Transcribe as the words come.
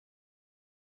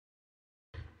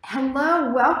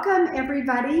Hello, welcome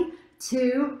everybody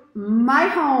to my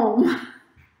home.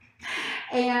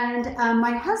 And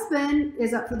my husband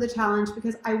is up for the challenge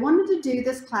because I wanted to do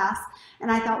this class,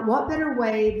 and I thought what better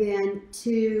way than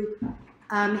to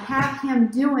have him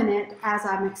doing it as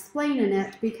I'm explaining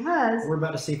it, because we're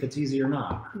about to see if it's easy or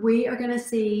not. We are going to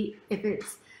see if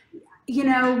it's, you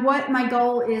know, what my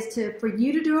goal is for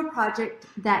you to do a project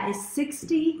that is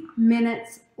 60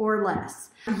 minutes or less.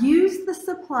 Use the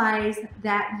supplies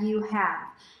that you have.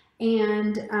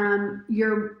 And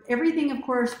everything, of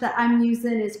course, that I'm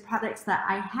using is products that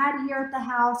I had here at the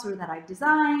house or that I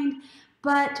designed,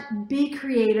 but be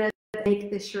creative, make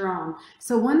this your own.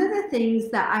 So one of the things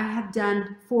that I have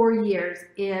done for years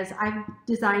is I've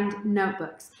designed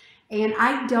notebooks. And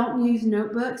I don't use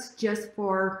notebooks just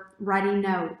for writing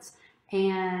notes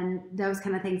and those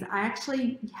kind of things. I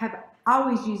actually have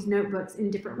always used notebooks in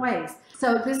different ways.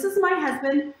 So this is my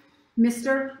husband,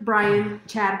 Mr. Brian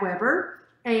Chad Weber,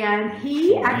 and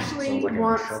he actually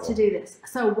wants to do this.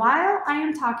 So while I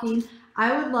am talking,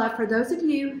 I would love for those of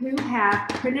you who have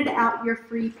printed out your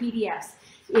free PDFs.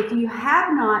 If you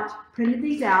have not printed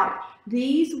these out,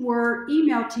 these were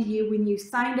emailed to you when you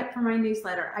signed up for my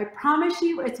newsletter. I promise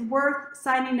you it's worth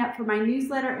signing up for my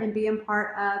newsletter and being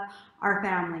part of our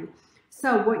family.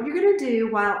 So what you're going to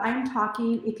do while I'm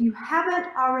talking, if you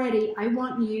haven't already, I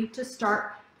want you to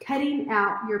start cutting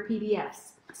out your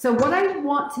PDFs. So what I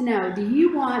want to know,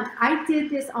 I did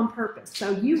this on purpose.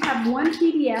 So you have one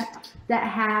PDF that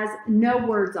has no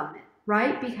words on it,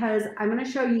 right? Because I'm going to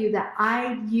show you that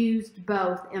I used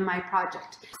both in my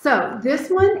project. So this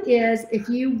one is if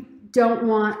you don't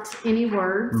want any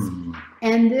words,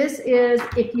 and this is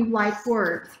if you like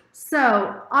words.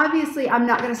 So obviously I'm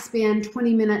not going to spend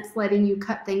 20 minutes letting you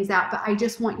cut things out, but I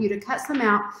just want you to cut some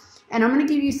out, and I'm going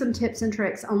to give you some tips and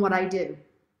tricks on what I do.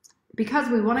 Because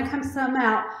we want to cut some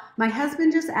out, my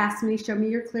husband just asked me, show me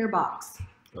your clear box.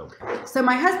 Okay. So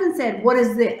my husband said, what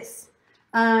is this?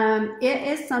 It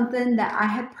is something that I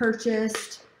had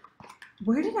purchased.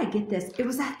 Where did I get this? It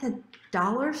was at the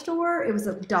dollar store. It was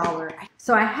 $1.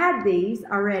 So I had these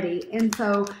already. And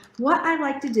so what I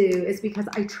like to do is, because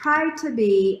I try to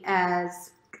be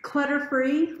as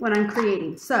clutter-free when I'm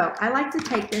creating. So I like to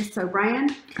take this. So Brian,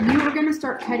 you are going to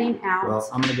start cutting out. Well,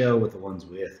 I'm going to go with the ones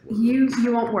with words.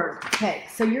 You won't work. Okay,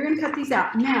 so you're going to cut these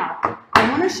out. Now, I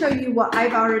want to show you what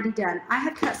I've already done. I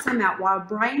have cut some out while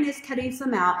Brian is cutting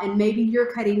some out, and maybe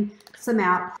you're cutting some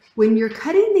out. When you're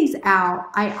cutting these out,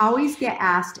 I always get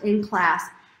asked in class,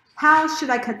 how should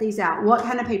I cut these out? What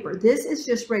kind of paper? This is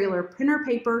just regular printer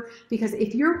paper, because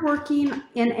if you're working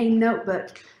in a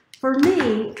notebook, for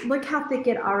me, look how thick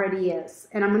it already is.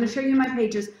 And I'm going to show you my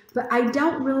pages, but I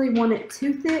don't really want it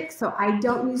too thick, so I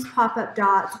don't use pop-up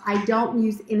dots. I don't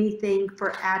use anything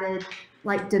for added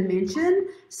like dimension.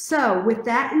 So with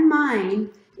that in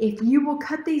mind, if you will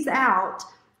cut these out,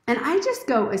 and I just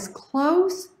go as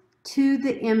close to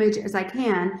the image as I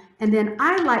can, and then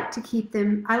I like to keep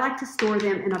them, I like to store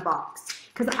them in a box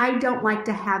because I don't like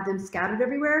to have them scattered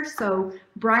everywhere. So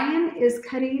Brian is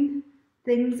cutting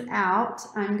things out.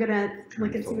 I'm gonna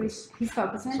look and see what he's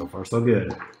focusing. So far, so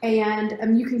good.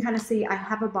 And you can kind of see I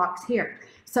have a box here.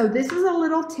 So this is a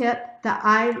little tip that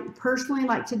I personally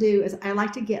like to do, is I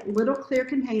like to get little clear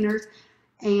containers,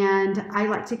 and I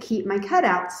like to keep my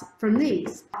cutouts from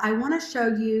these. I want to show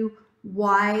you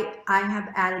why I have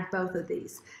added both of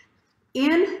these.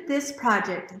 In this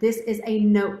project, this is a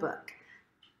notebook.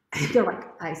 They're like,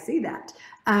 I see that.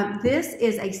 This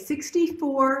is a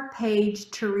 64-page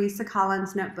TERESA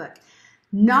Collins notebook.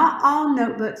 Not all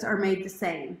notebooks are made the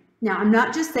same. Now, I'm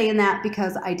not just saying that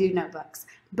because I do notebooks,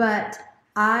 but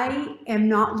I am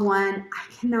not one,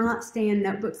 I cannot stand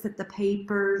notebooks that the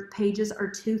pages are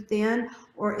too thin,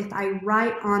 or if I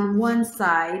write on one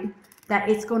side, that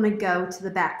it's going to go to the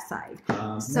back side.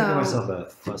 So I myself a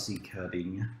fussy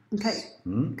cutting. Okay.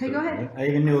 Okay, go ahead. I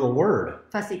even knew the word.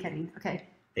 Fussy cutting. Okay.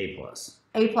 A plus.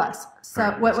 A plus.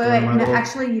 So right, wait. No,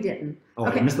 actually you didn't. Oh,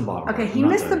 okay. He missed the bottom part. Okay, he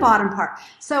missed the bottom part.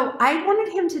 So I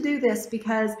wanted him to do this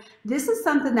because this is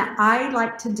something that I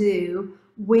like to do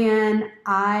when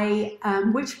I,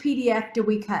 which PDF do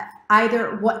we cut?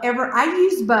 Either whatever, I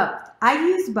use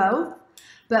both,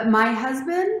 but my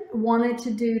husband wanted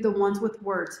to do the ones with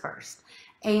words first.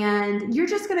 And you're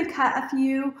just gonna cut a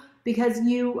few because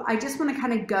I just wanna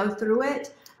kind of go through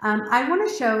it. I want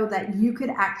to show that you could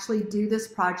actually do this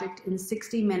project in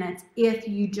 60 minutes if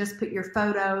you just put your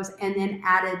photos and then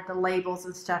added the labels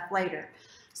and stuff later.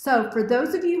 So for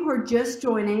those of you who are just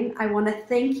joining, I want to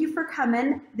thank you for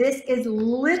coming. This is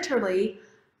literally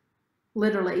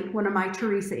one of my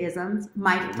TERESA-isms,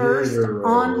 my first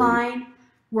online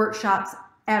workshops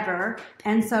ever.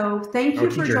 And so thank you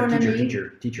for joining me.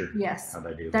 Teacher. Yes, How'd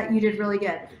I do? that you did really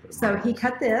good. So he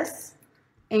cut this,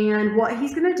 and what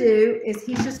he's going to do is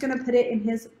he's just going to put it in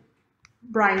his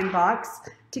Brian box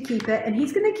to keep it, and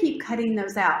he's going to keep cutting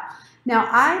those out. Now,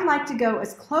 I like to go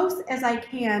as close as I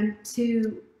can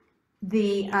to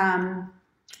the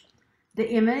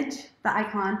image, the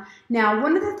icon. Now,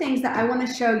 one of the things that I want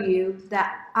to show you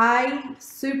that I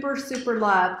super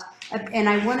loved, and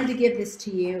I wanted to give this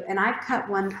to you, and I've cut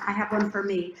one, I have one for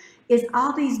me, is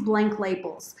all these blank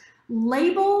labels.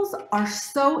 Labels are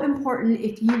so important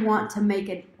if you want to make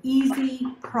an easy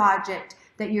project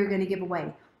that you're going to give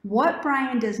away. What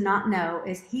Brian does not know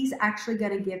is he's actually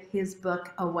going to give his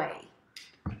book away.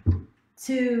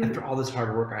 After all this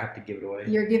hard work, I have to give it away?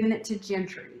 You're giving it to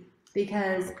Gentry,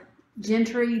 because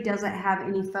Gentry doesn't have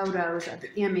any photos of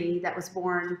Emmy that was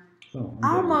born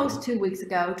almost 2 weeks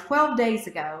ago, 12 days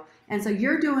ago. And so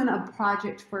you're doing a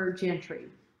project for Gentry.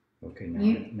 Okay,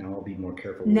 now I'll be more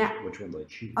careful which one I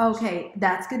choose. Okay,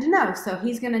 that's good to know. So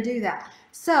he's going to do that.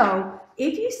 So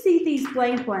if you see these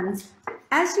blank ones,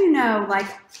 as you know, like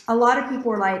a lot of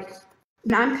people are like,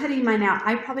 now I'm cutting mine out.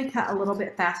 I probably cut a little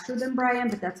bit faster than Brian,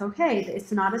 but that's okay.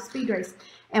 It's not a speed race.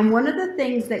 And one of the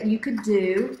things that you could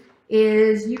do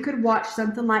is you could watch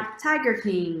something like Tiger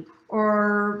King,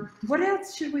 or what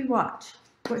else should we watch?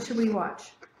 What should we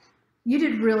watch? You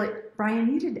did really,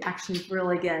 Brian, you did actually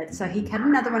really good. So he cut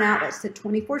another one out that said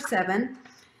 24/7.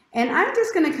 And I'm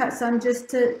just going to cut some just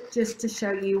to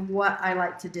show you what I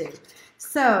like to do.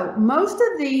 So most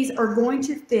of these are going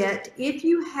to fit if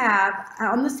you have,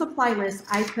 on the supply list,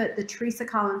 I put the TERESA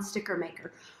Collins sticker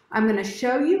maker. I'm going to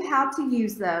show you how to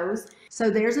use those. So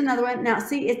there's another one. Now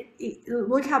see,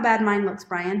 look how bad mine looks,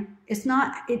 Brian. It's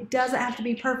not, it doesn't have to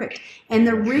be perfect. And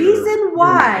the reason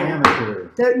why,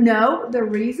 the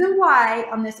reason why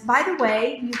on this, by the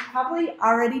way, you probably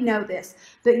already know this,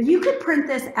 but you could print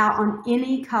this out on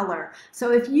any color.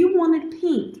 So if you wanted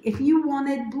pink, if you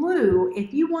wanted blue,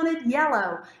 if you wanted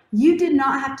yellow, you did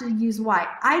not have to use white.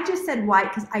 I just said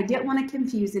white because I didn't want to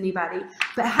confuse anybody.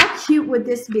 But how cute would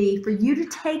this be for you to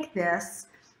take this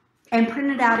and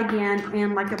print it out again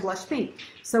in like a blush pink?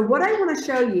 So what I want to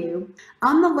show you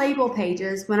on the label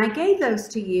pages, when I gave those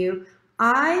to you,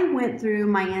 I went through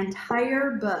my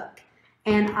entire book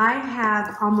and I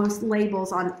have almost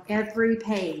labels on every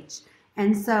page.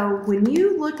 And so when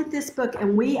you look at this book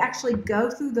and we actually go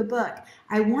through the book,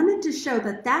 I wanted to show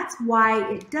that that's why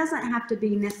it doesn't have to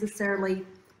be necessarily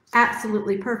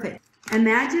absolutely perfect.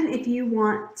 Imagine if you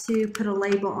want to put a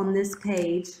label on this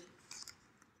page.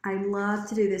 I love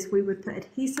to do this. We would put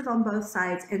adhesive on both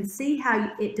sides and see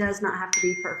how it does not have to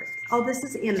be perfect. Oh, this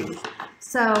is Emmy.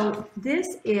 So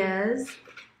this is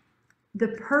the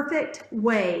perfect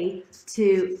way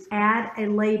to add a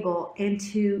label and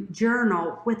to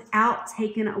journal without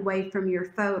taking away from your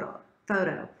photo.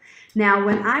 Now,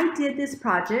 when I did this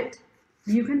project,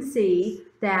 you can see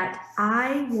that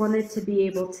I wanted to be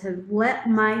able to let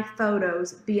my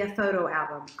photos be a photo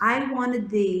album. I wanted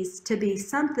these to be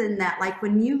something that, like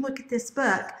when you look at this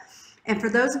book, and for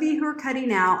those of you who are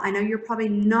cutting out, I know you're probably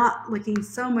not looking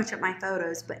so much at my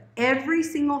photos, but every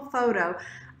single photo,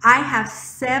 I have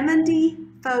 70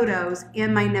 photos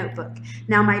in my notebook.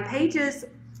 Now my pages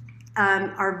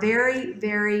are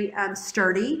very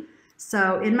sturdy,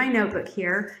 so in my notebook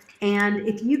here. And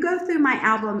if you go through my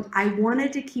album, I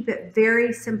wanted to keep it very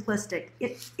simplistic,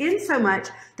 in so much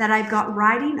that I've got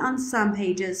writing on some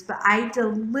pages, but I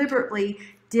deliberately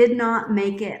did not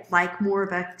make it like more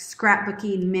of a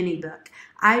scrapbooking mini book.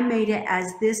 I made it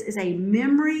as this is a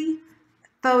memory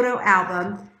photo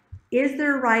album. Is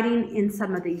there writing in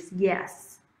some of these?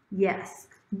 Yes, yes.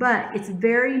 But it's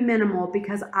very minimal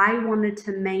because I wanted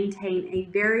to maintain a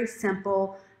very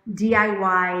simple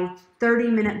DIY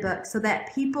 30-minute book so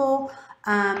that people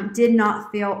did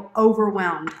not feel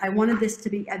overwhelmed. I wanted this to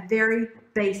be a very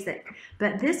basic,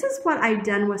 but this is what I've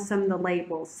done with some of the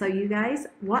labels. So you guys,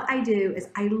 what I do is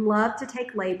I love to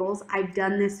take labels. I've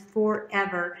done this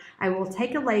forever. I will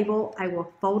take a label, I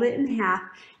will fold it in half,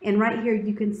 and right here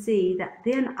you can see that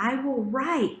then I will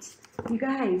write. You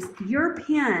guys, your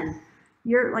pen,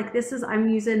 like this is, I'm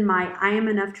using my I Am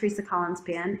Enough TERESA Collins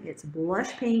pen. It's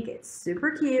blush pink, it's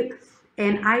super cute.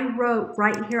 And I wrote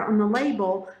right here on the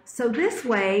label, so this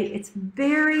way it's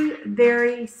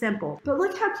very simple. But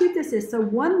look how cute this is. So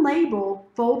one label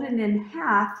folded in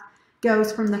half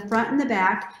goes from the front and the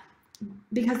back,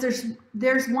 because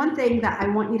there's one thing that I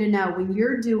want you to know when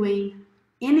you're doing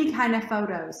any kind of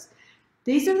photos.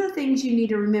 These are the things you need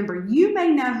to remember. You may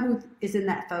know who is in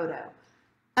that photo.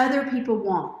 Other people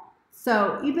won't.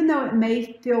 So even though it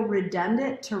may feel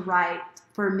redundant to write,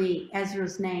 for me,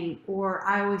 Ezra's name, or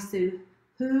I always do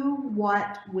who,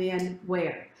 what, when,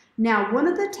 where. Now, one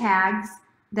of the tags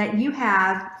that you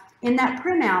have in that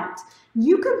printout,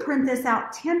 you can print this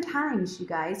out 10 times, you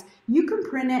guys. You can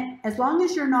print it as long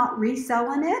as you're not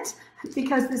reselling it,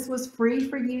 because this was free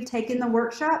for you taking the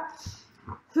workshop.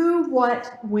 Who,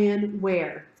 what, when,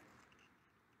 where.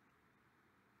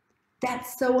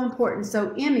 That's so important.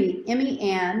 So Emmy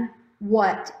Ann,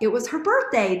 what? It was her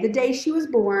birthday, the day she was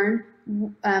born,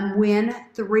 when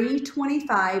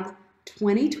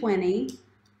 3/25/2020,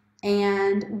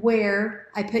 and where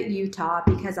I put Utah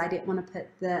because I didn't want to put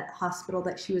the hospital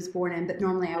that she was born in, but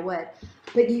normally I would.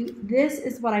 But this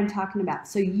is what I'm talking about.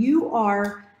 So you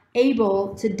are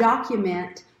able to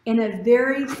document in a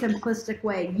very simplistic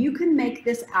way. You can make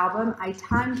this album. I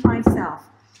timed myself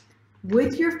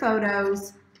with your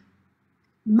photos,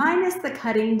 minus the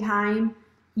cutting time.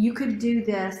 You could do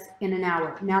this in an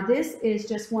hour. Now this is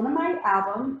just one of my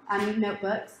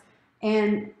notebooks,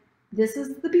 and this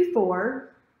is the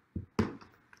before.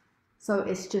 So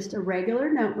it's just a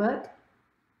regular notebook.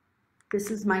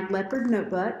 This is my leopard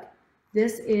notebook.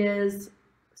 This is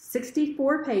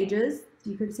 64 pages.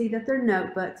 You can see that they're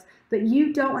notebooks, but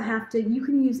you don't have to. You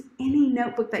can use any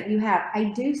notebook that you have.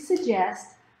 I do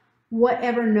suggest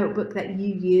whatever notebook that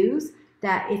you use,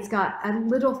 that it's got a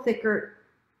little thicker.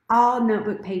 All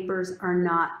notebook papers are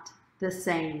not the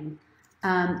same.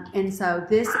 And so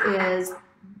this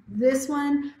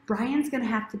one, Brian's going to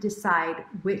have to decide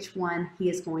which one he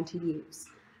is going to use.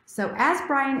 So as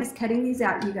Brian is cutting these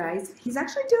out, you guys, he's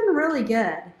actually doing really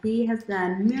good. He has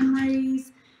done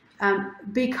memories.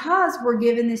 Because we're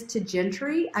giving this to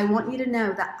Gentry, I want you to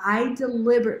know that I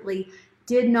deliberately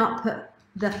did not put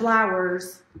the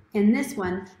flowers in this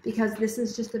one, because this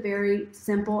is just a very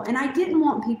simple, and I didn't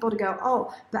want people to go,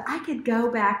 oh, but I could go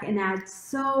back and add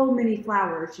so many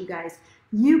flowers. You guys,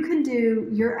 you can do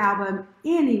your album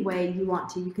any way you want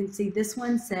to. You can see this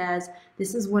one says,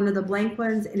 this is one of the blank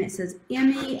ones, and it says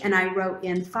Emmy, and I wrote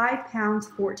in 5 pounds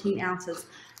 14 ounces.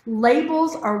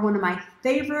 Labels are one of my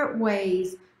favorite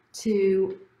ways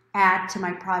to add to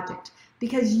my project,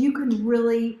 because you can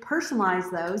really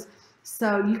personalize those.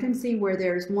 So you can see where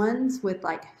there's ones with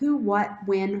like who, what,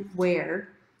 when, where.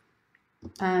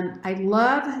 I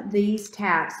love these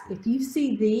tabs. If you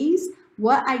see these,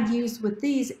 what I use with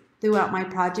these throughout my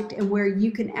project and where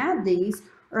you can add these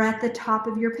are at the top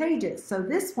of your pages. So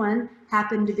this one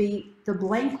happened to be the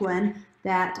blank one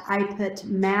that I put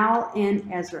Mal and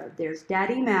Ezra. There's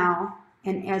Daddy Mal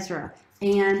and Ezra.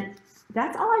 And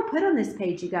that's all I put on this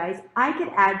page, you guys. I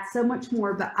could add so much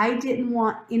more, but I didn't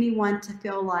want anyone to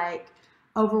feel like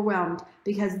overwhelmed,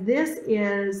 because this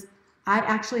is, I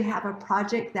actually have a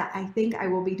project that I think I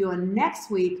will be doing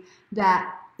next week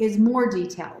that is more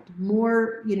detailed,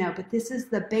 more, but this is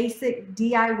the basic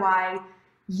DIY.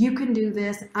 You can do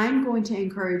this. I'm going to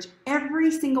encourage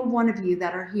every single one of you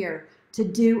that are here to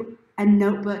do a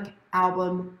notebook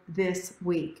album this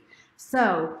week.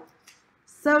 So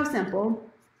simple.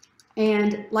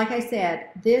 And like I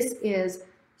said, this is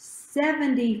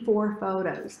 74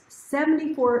 photos,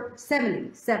 70,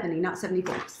 not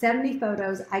 74, 70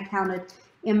 photos I counted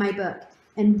in my book,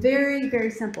 and very,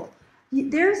 very simple.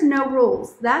 There's no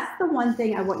rules. That's the one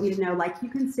thing I want you to know. Like you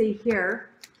can see here,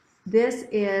 this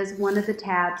is one of the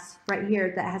tabs right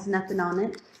here that has nothing on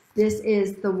it. This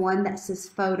is the one that says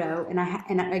photo, and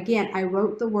again, I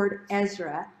wrote the word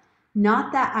Ezra.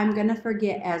 Not that I'm going to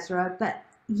forget Ezra, but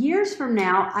years from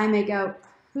now, I may go,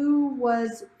 who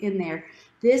was in there?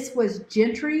 This was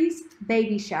Gentry's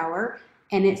baby shower,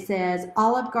 and it says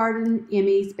Olive Garden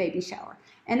Emmy's baby shower.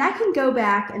 And I can go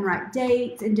back and write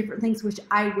dates and different things, which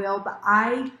I will, but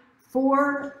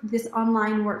for this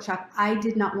online workshop, I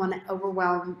did not want to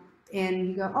overwhelm and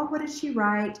you go, oh, what did she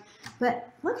write? But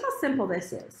look how simple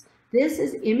this is. This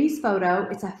is Emmy's photo.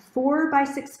 It's a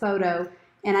 4x6 photo,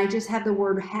 and I just have the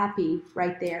word happy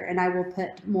right there, and I will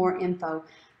put more info.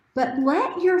 But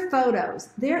let your photos,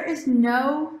 there is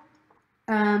no,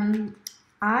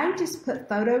 I just put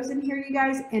photos in here, you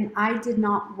guys, and I did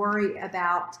not worry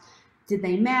about, did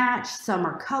they match? Some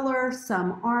are color,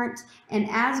 some aren't. And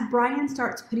as Brian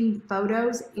starts putting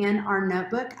photos in our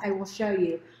notebook, I will show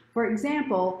you. For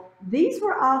example, these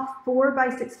were all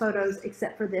 4x6 photos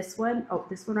except for this one. Oh,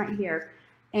 this one right here.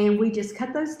 And we just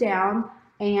cut those down,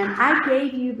 and I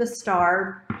gave you the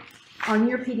star on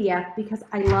your PDF because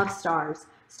I love stars.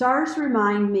 Stars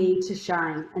remind me to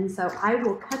shine, and so I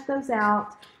will cut those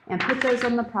out and put those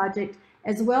on the project,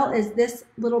 as well as this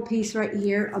little piece right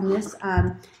here on this.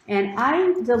 And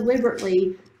I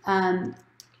deliberately,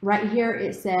 right here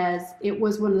it says, it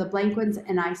was one of the blank ones,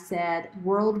 and I said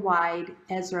worldwide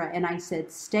Ezra, and I said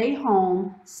stay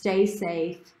home, stay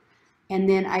safe, and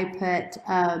then I put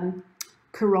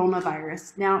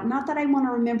coronavirus. Now, not that I want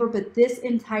to remember, but this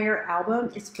entire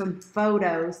album is from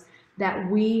photos that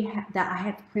I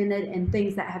have printed and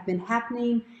things that have been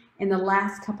happening in the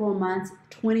last couple of months,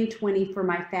 2020, for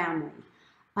my family.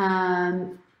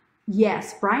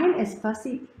 Yes, Brian is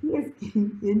fussy. He is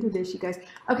getting into this, you guys.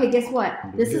 Okay, guess what?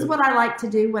 This is what I like to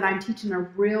do when I'm teaching a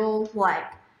real,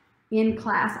 like, in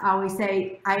class. I always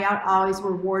say, I always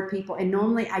reward people, and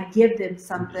normally I give them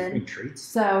something. Treats.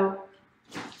 So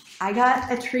I got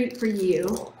a treat for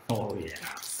you. Oh yeah.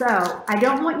 So I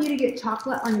don't want you to get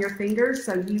chocolate on your fingers,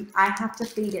 so I have to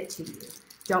feed it to you.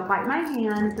 Don't bite my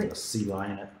hand, but sea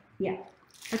lion it. Yeah.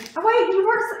 Okay. Oh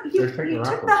wait, you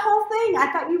took the whole thing.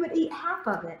 I thought you would eat half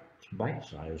of it. It's bite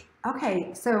size.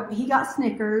 Okay, so he got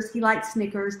Snickers. He likes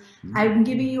Snickers. I'm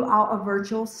giving you all a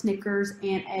virtual Snickers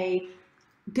and a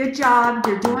good job.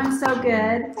 You're doing so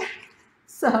good.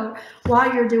 So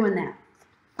while you're doing that,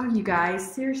 oh, you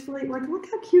guys, seriously, like, look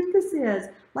how cute this is.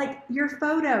 Like, your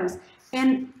photos.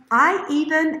 And I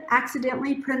even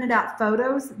accidentally printed out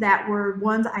photos that were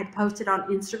ones I'd posted on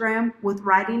Instagram with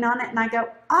writing on it. And I go,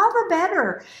 all the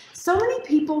better. So many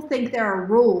people think there are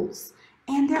rules.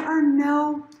 And there are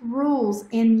no rules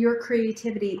in your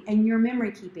creativity and your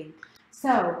memory keeping.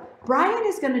 So Brian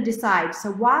is going to decide.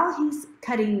 So while he's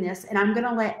cutting this, and I'm going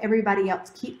to let everybody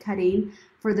else keep cutting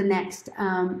for the next,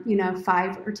 5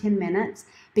 or 10 minutes,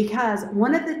 because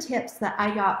one of the tips that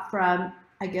I got from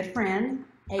a good friend,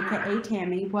 aka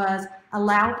Tammy, was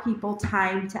allow people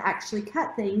time to actually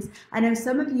cut things. I know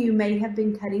some of you may have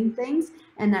been cutting things,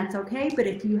 and that's okay, but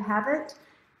if you haven't,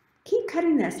 keep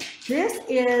cutting this. This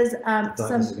is this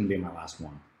is going to be my last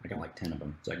one. I got like 10 of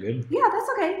them. Is that good? Yeah, that's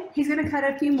okay. He's going to cut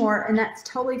a few more, and that's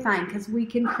totally fine because we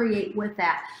can create with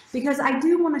that. Because I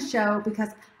do want to show, because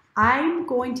I'm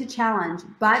going to challenge,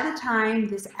 by the time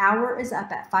this hour is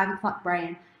up at 5 o'clock,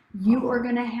 Brian, you are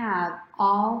going to have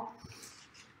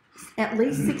at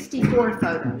least 64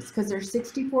 photos, because there's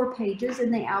 64 pages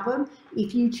in the album.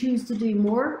 If you choose to do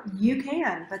more, you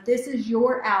can, but this is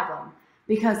your album,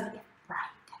 because if Brian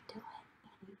can do it,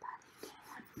 anybody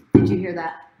can. Did you hear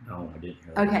that? No, I didn't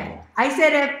hear that. Okay, I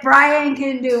said if Brian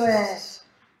can do it.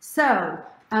 So,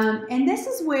 and this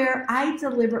is where I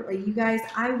deliberately, you guys,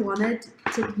 I wanted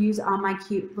to use all my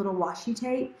cute little washi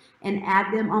tape and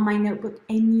add them on my notebook,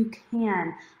 and you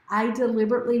can. I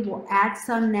deliberately will add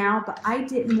some now, but I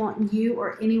didn't want you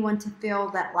or anyone to feel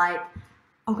that, like,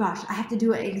 oh gosh, I have to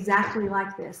do it exactly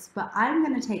like this. But I'm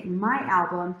going to take my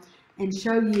album and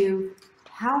show you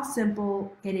how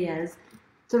simple it is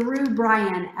through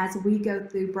Brian as we go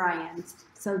through Brian's.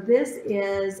 So this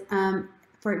is,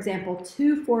 for example,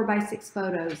 2 4x6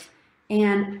 photos.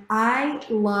 And I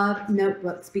love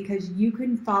notebooks because you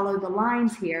can follow the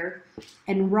lines here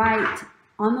and write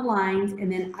on the lines,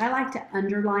 and then I like to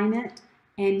underline it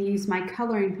and use my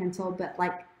coloring pencil. But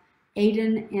like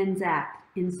Aiden and Zach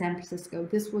in San Francisco,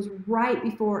 this was right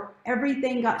before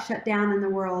everything got shut down in the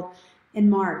world in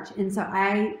March. And so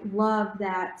I love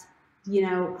that,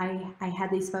 I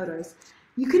had these photos.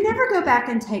 You can never go back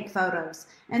and take photos.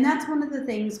 And that's one of the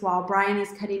things while Brian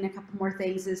is cutting a couple more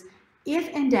things is, if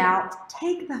in doubt,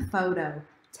 take the photo.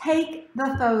 Take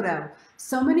the photo.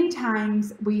 So many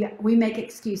times we make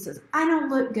excuses. I don't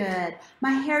look good.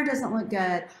 My hair doesn't look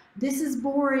good. This is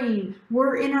boring.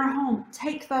 We're in our home.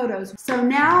 Take photos. So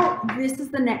now this is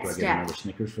the next step. Do I get another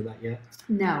Snickers for that yet?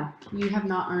 No, you have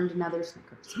not earned another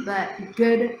Snickers, but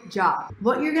good job.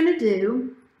 What you're going to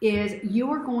do is you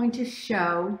are going to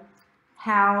show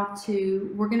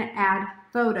we're going to add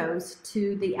photos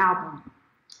to the album.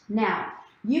 Now,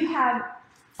 you have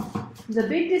the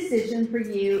big decision for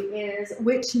you is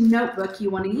which notebook you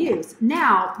want to use.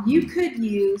 Now, you could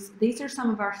use, these are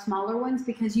some of our smaller ones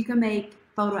because you can make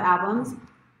photo albums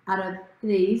out of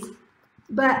these.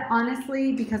 But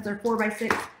honestly, because they're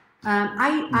 4x6,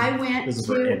 I went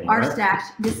to our stash.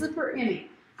 This is for Emmy.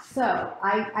 So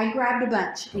I grabbed a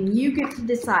bunch, and you get to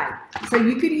decide. So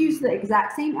you could use the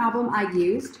exact same album I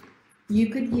used. You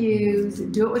could use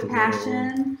Do It With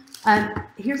Passion.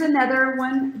 Here's another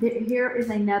one. Here is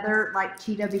another like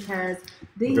Cheetah, because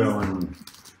these.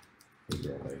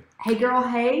 Hey Girl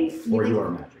Hey. Or You Are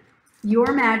Magic. You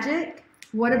Are Magic.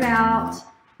 What about?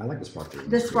 I like the sparkly.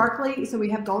 The sparkly. So we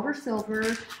have gold or silver.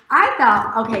 I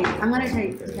thought. Okay, I'm gonna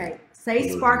take. Okay, say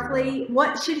sparkly.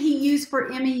 What should he use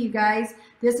for Emmy, you guys?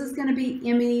 This is gonna be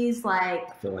Emmy's like.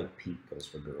 I feel like pink goes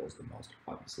for girls the most,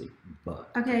 obviously, but.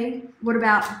 Okay. What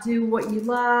about Do What You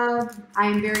Love? I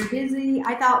Am Very Busy.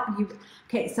 I thought you.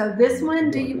 Okay, so this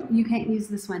one, you can't use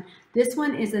this one. This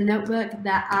one is a notebook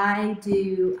that I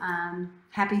do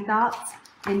happy thoughts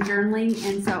and journaling,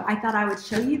 and so I thought I would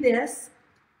show you this.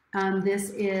 This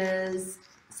is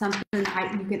something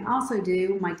you can also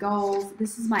do, my goals.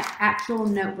 This is my actual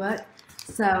notebook.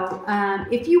 So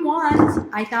if you want,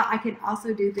 I thought I could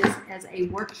also do this as a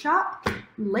workshop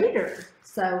later.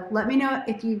 So let me know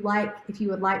if you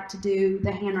would like to do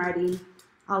the handwriting,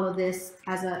 all of this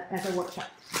as a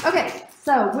workshop. Okay,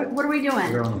 so what are we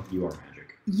doing? We're on You Are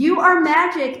Magic. You Are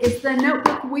Magic is the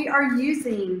notebook we are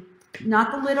using,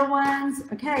 not the little ones.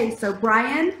 Okay, so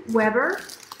Brian Weber,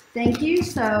 thank you.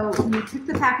 So you took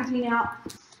the packaging out.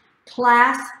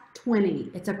 Class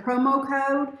 20. It's a promo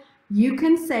code. You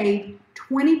can save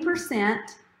 20%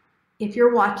 if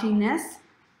you're watching this.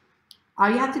 All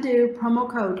you have to do, promo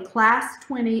code class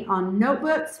 20 on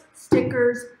notebooks,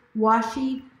 stickers,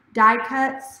 washi, die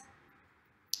cuts,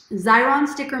 Xyron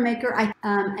sticker maker,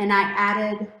 and I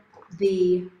added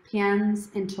the pens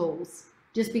and tools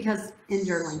just because in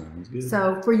journaling.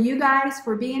 So for you guys,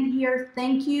 for being here,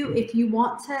 thank you. If you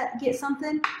want to get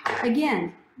something,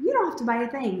 again, you don't have to buy a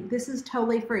thing. This is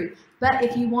totally free. But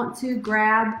if you want to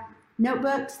grab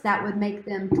notebooks, that would make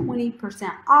them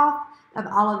 20% off of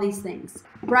all of these things.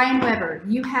 Brian Weber,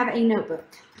 you have a notebook.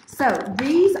 So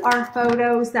these are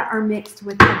photos that are mixed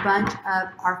with a bunch of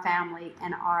our family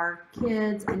and our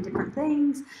kids and different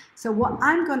things. So what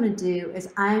I'm going to do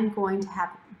is I'm going to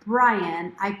have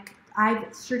Brian, I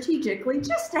strategically,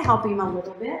 just to help him a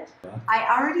little bit,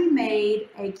 I already made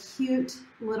a cute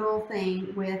little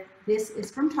thing with, this is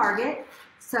from Target.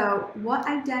 So what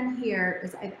I've done here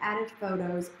is I've added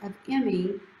photos of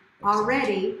Emmy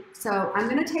already. So I'm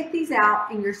going to take these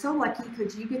out, and you're so lucky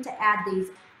because you get to add these.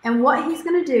 And what he's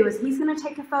going to do is he's going to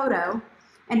take a photo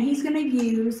and he's going to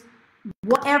use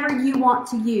whatever you want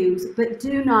to use, but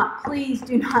please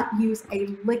do not use a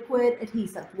liquid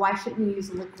adhesive. Why shouldn't you use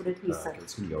a liquid adhesive?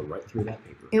 It's going to go right through that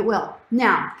paper. It will.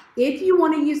 Now, if you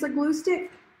want to use a glue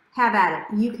stick, have at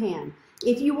it. You can.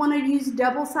 If you want to use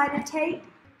double-sided tape,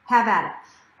 have at it.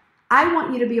 I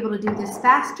want you to be able to do this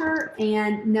faster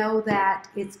and know that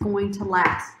it's going to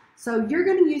last. So you're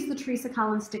going to use the Teresa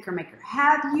Collins sticker maker.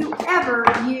 Have you ever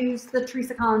used the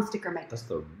Teresa Collins sticker maker? That's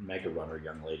the Mega Runner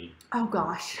young lady. Oh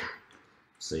gosh.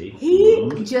 See?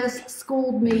 He just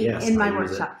schooled me in my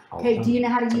workshop. Okay, do you know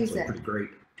how to use it? Pretty great.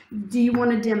 Do you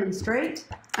want to demonstrate?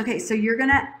 Okay, so you're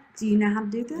going to, do you know how to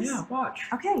do this? Yeah, watch.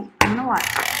 Okay, I'm going to watch.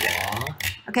 Yeah.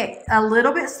 Okay, a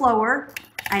little bit slower.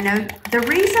 I know the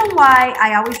reason why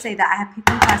I always say that, I have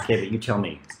people in class. Okay, but you tell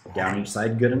me, down each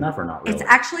side good enough or not really? It's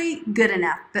actually good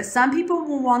enough, but some people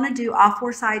will want to do all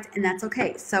four sides, and that's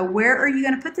okay. So where are you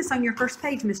going to put this on your first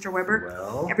page, Mr. Weber?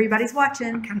 Well, everybody's watching.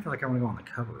 I kind of feel like I want to go on the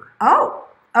cover. Oh,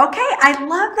 okay. I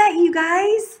love that, you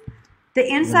guys. The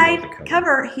inside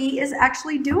cover, he is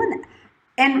actually doing it.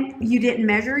 And you didn't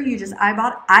measure, you just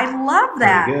eyeballed it. I love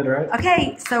that. Pretty good, right?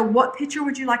 Okay, so what picture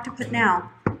would you like to put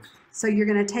now? So you're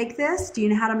going to take this. Do you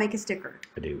know how to make a sticker?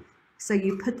 I do. So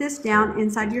you put this down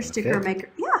inside your sticker maker.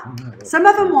 Yeah. Some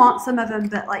of them won't, some of them,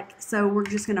 but like, so we're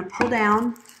just going to pull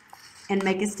down and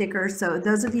make a sticker. So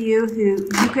those of you who,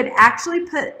 you could actually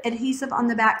put adhesive on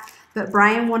the back, but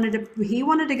Brian wanted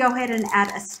to go ahead and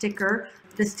add a sticker.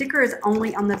 The sticker is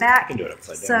only on the back. I can do it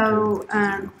upside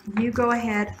down. So you go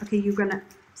ahead. Okay, you're going to,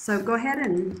 so go ahead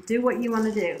and do what you want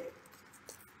to do.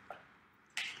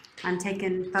 I'm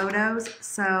taking photos.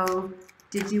 So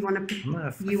did you want to pick?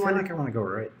 I feel like I want to go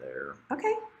right there.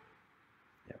 Okay.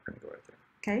 Yeah, we're going to go right there.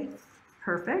 Okay,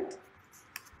 perfect.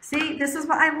 See, this is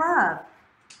what I love.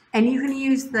 And you can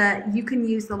use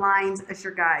the lines as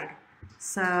your guide.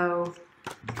 So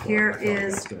here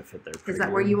is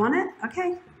that where you want it?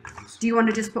 Okay. Do you want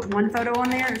to just put one photo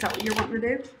on there? Is that what you're wanting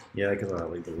to do? Yeah, because I'll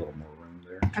leave a little more room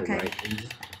there. Okay.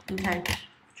 Okay.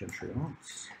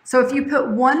 So if you put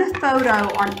one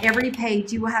photo on every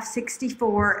page, you will have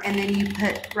 64, and then you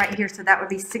put right here, so that would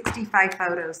be 65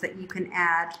 photos that you can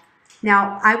add.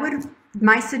 Now,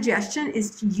 my suggestion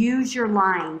is to use your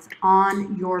lines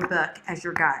on your book as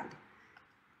your guide.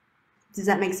 Does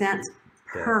that make sense?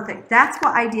 Yeah. Perfect. That's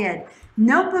what I did.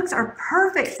 Notebooks are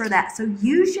perfect for that, so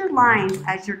use your lines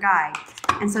as your guide.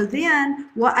 And so then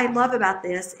what I love about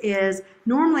this is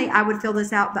normally I would fill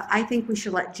this out, but I think we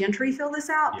should let Gentry fill this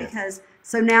out because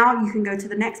so now you can go to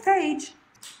the next page.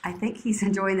 I think he's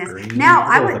enjoying this. Green. Now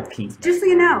I would, just so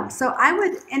you know, so I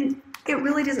would, and it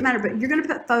really doesn't matter, but you're going to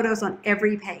put photos on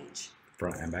every page.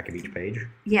 Front and back of each page?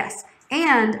 Yes.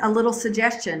 And a little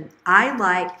suggestion, I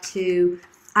like to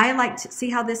see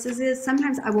how this is.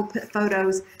 Sometimes I will put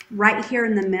photos right here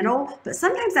in the middle, but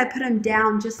sometimes I put them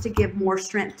down just to give more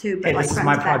strength too. But hey, like this is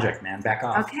my project, man. Back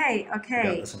off. Okay,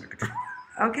 okay.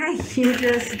 Okay, you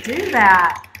just do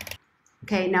that.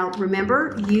 Okay, now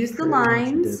remember, use the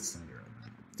lines.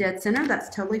 Dead center,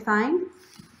 that's totally fine.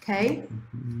 Okay.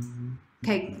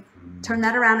 Okay, turn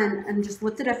that around and just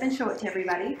lift it up and show it to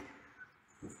everybody.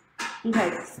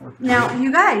 Okay. Now,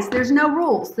 you guys, there's no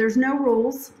rules. There's no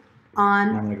rules on.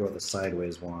 I'm going to go with the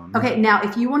sideways one. Okay, now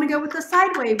if you want to go with the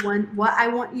sideways one, what I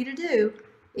want you to do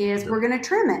is we're going to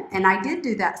trim it. And I did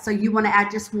do that. So you want to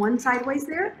add just one sideways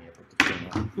there?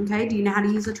 Okay, do you know how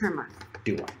to use a trimmer?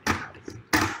 Do I?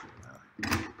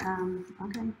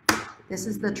 Okay. This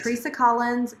is the Teresa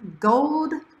Collins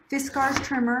Gold Fiskars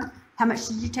trimmer. How much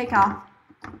did you take off?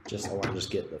 I want to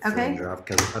just get the fringe off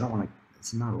because I don't want to.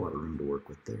 It's not a lot of room to work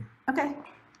with there. Okay.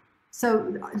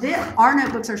 So our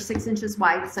notebooks are 6 inches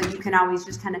wide, so you can always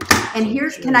just kind of. And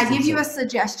here's, can I give you a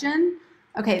suggestion?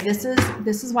 Okay, this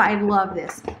is why I love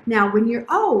this. Now, when you're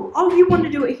you want to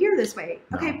do it here this way.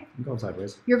 Okay. No, I'm going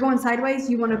sideways. You're going sideways.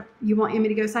 You want Emmy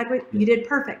to go sideways. You did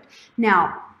perfect.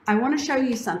 Now, I want to show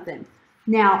you something.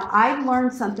 Now, I've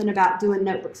learned something about doing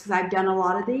notebooks because I've done a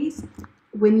lot of these.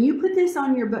 When you put this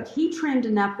on your book, he trimmed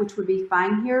enough, which would be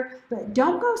fine here, but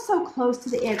don't go so close to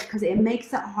the edge because it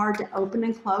makes it hard to open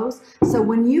and close. So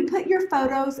when you put your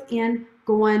photos in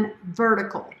going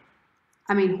horizontal.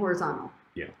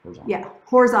 Yeah, horizontal. Yeah,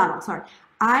 horizontal, sorry.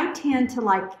 I tend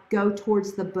to go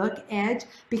towards the book edge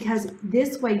because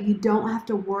this way you don't have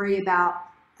to worry about,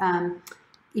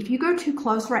 if you go too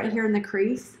close right here in the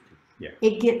crease,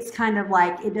 it gets kind of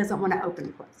it doesn't want to open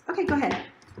and close. Okay, go ahead.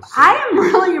 I am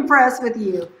really impressed with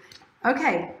you.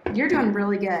 Okay, you're doing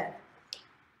really good.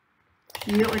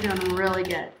 You are doing really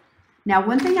good. Now,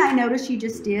 one thing I noticed you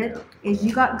just did is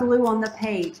you got glue on the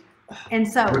page. And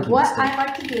so what I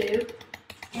like to do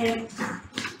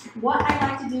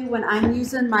when I'm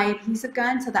using my adhesive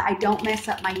gun so that I don't mess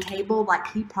up my table like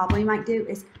he probably might do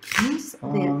is use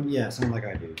this. Yeah, something like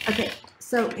I do. Okay,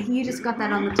 so you just got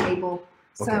that on the table.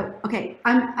 So, okay,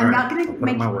 I'm not going to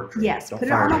make, my work tray. Yes, put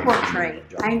it on a work tray.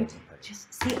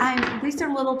 These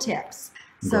are little tips.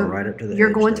 So right up to the you're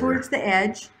edge going there. towards the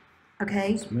edge.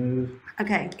 Okay. Smooth.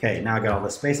 Okay. Okay, now I got all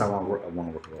the space. I want to work a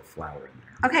little flower in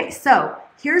there. Okay, so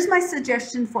here's my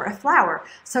suggestion for a flower.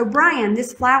 So Brian,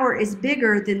 this flower is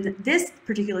bigger than this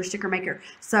particular sticker maker.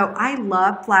 So I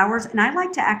love flowers, and I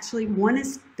like to actually, one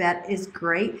is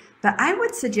great, but I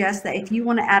would suggest that if you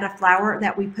want to add a flower,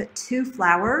 that we put 2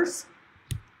 flowers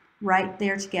right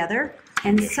there together.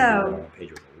 And so page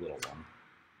with a little one.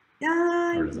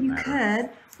 you could,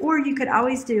 or you could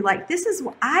always do this is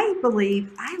what I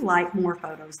believe. I like more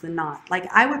photos than not.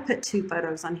 I would put 2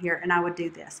 photos on here and I would do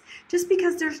this just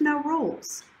because there's no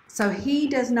rules. So he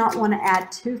does not want to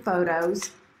add 2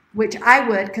 photos, which I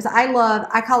would, because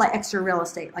I call it extra real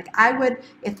estate. I would,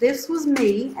 if this was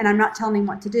me and I'm not telling him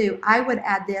what to do, I would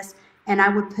add this and I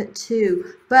would put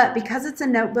 2. But because it's a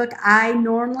notebook, I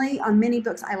normally, on many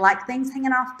books, I like things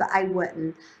hanging off, but I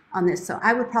wouldn't on this. So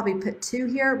I would probably put 2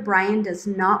 here. Brian does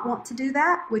not want to do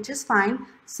that, which is fine.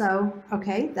 So,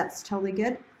 okay, that's totally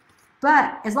good.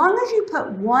 But as long as you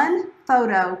put 1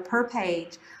 photo per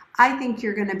page, I think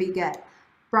you're going to be good.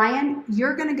 Brian,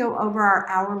 you're going to go over our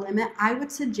hour limit. I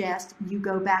would suggest you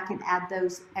go back and add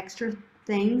those extra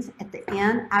things at the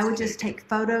end. I would just take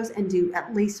photos and do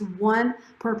at least 1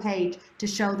 per page to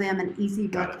show them an easy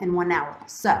book in 1 hour.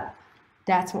 So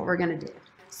that's what we're going to do.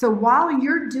 So while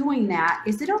you're doing that,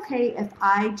 is it okay if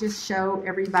I just show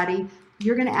everybody?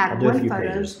 You're going to add 1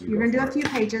 photo. You're going to do a few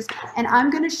pages, and I'm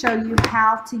going to show you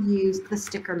how to use the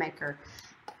sticker maker.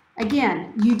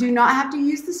 Again, you do not have to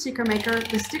use the sticker maker.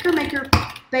 The sticker maker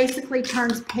basically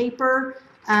turns paper.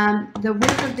 The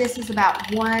width of this is about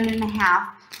 1.5.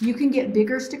 You can get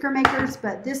bigger sticker makers,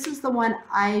 but this is the one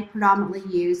I predominantly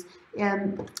use.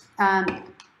 And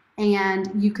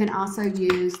you can also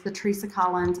use the Teresa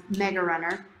Collins Mega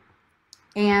Runner.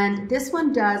 And this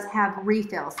one does have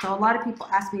refills. So a lot of people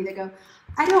ask me, they go,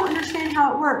 I don't understand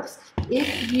how it works.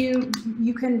 If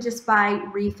you can just buy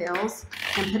refills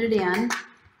and put it in.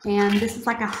 And this is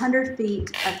 100 feet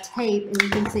of tape, and you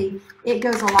can see it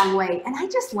goes a long way. And I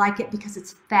just like it because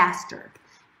it's faster,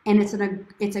 and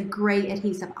it's a great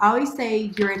adhesive. I always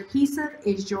say your adhesive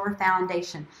is your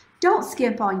foundation. Don't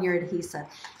skip on your adhesive.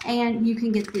 And you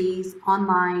can get these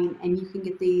online, and you can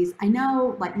get these, I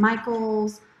know,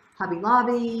 Michael's, Hobby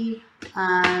Lobby,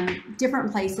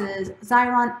 different places,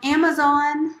 Xyron,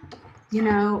 Amazon.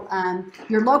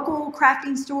 Your local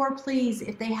crafting store, please,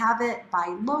 if they have it,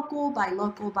 buy local, buy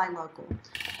local, buy local.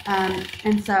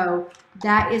 And so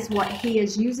that is what he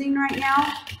is using right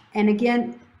now. And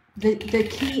again, the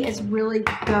key is really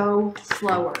go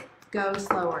slower. Go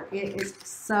slower. It is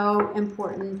so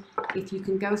important. If you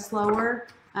can go slower,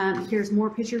 here's more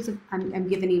pictures of, I'm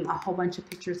giving him a whole bunch of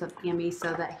pictures of Emmy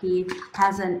so that he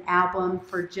has an album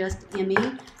for just Emmy.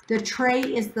 The tray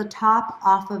is the top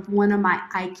off of one of my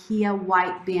IKEA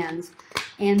white bins.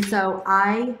 And so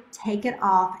I take it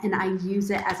off and I use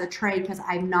it as a tray because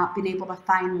I've not been able to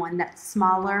find one that's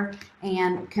smaller.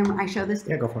 And can I show this?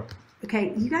 Yeah, go for it.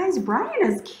 Okay, you guys, Brian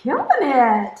is killing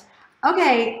it.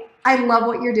 Okay, I love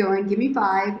what you're doing. Give me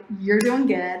 5. You're doing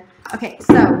good. Okay,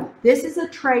 so this is a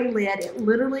tray lid. It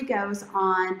literally goes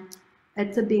on.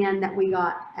 It's a bin that we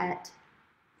got at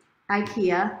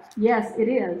IKEA. Yes, it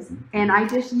is. And I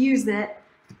just use it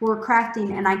for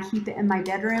crafting, and I keep it in my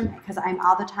bedroom because I'm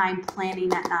all the time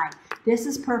planning at night. This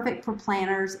is perfect for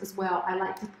planners as well. I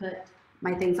like to put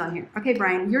my things on here. Okay,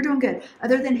 Brian, you're doing good.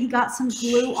 Other than he got some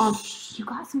glue on, you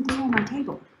got some glue on my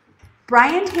table.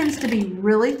 Brian tends to be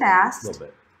really fast,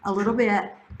 a little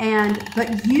bit,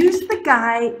 but use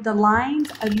the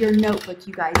lines of your notebook,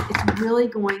 you guys. It's really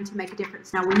going to make a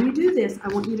difference. Now, when you do this, I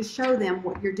want you to show them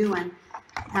what you're doing,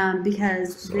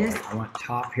 because I want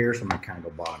top here, so I'm gonna kind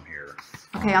of go bottom here.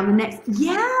 Okay, on the next,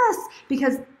 yes,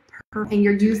 because, and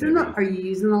you're using are you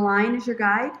using the line as your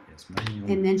guide? Yes, ma'am.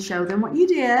 And then show them what you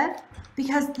did,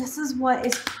 because this is what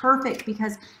is perfect,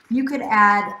 because you could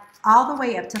add all the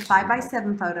way up to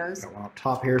 5x7 photos. I want up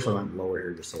top here, so I went lower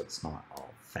here, just so it's not all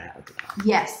fat at the top.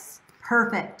 Yes,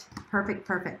 perfect, perfect,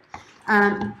 perfect.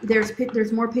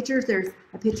 There's more pictures. There's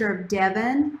a picture of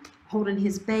Devin holding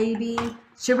his baby.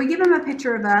 Should we give him a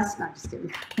picture of us? No, just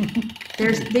kidding.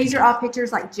 These are all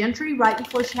pictures like Gentry right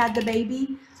before she had the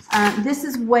baby. This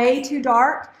is way too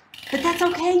dark, but that's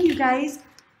okay, you guys.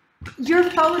 Your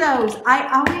photos, I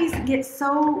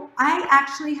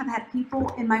actually have had people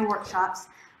in my workshops,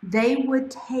 they would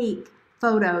take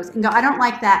photos and go, I don't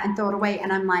like that, and throw it away.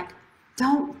 And I'm like,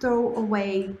 don't throw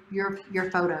away your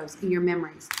photos and your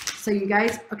memories. So you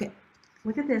guys, okay,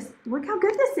 look at this. Look how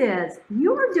good this is.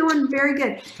 You are doing very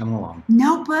good. Coming along.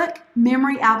 Notebook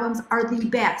memory albums are the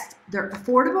best. They're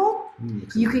affordable.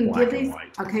 You can give these,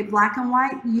 okay, black and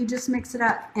white. You just mix it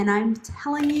up. And I'm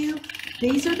telling you,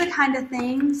 these are the kind of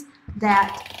things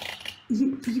that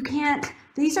you can't,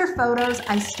 these are photos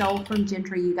I stole from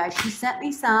Gentry, you guys. She sent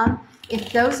me some.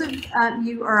 If those of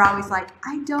you are always like,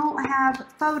 I don't have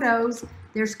photos,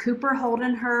 there's Cooper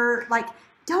holding her, like,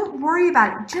 don't worry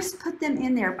about it. Just put them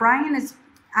in there. Brian is,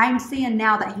 I'm seeing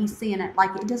now that he's seeing it.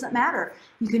 Like, it doesn't matter.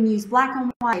 You can use black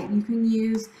and white. You can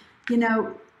use, you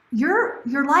know,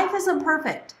 your life isn't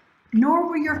perfect, nor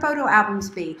will your photo albums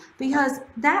be, because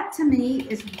that to me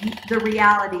is the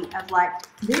reality of, like,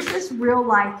 this is real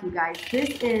life, you guys.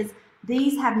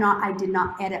 I did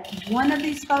not edit one of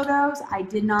these photos. I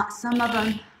did not, some of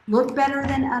them look better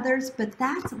than others, but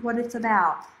that's what it's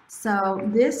about. So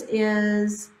this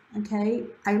is, okay,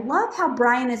 I love how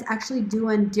Brian is actually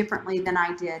doing differently than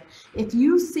I did. If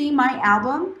you see my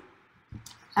album,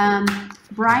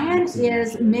 Brian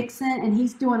is mixing and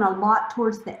he's doing a lot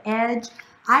towards the edge.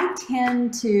 I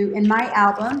tend to, in my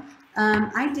album,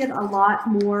 I did a lot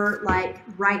more like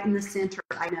right in the center,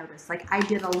 I noticed. Like I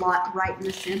did a lot right in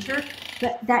the center,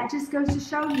 but that just goes to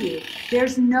show you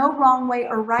there's no wrong way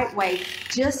or right way.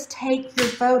 Just take your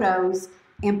photos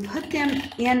and put them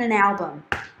in an album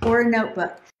or a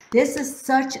notebook. This is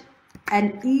such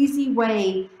an easy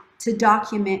way to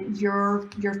document your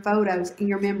photos and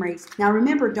your memories. Now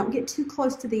remember, don't get too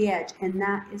close to the edge, and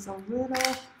that is a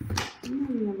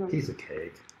little piece of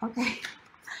cake. Okay.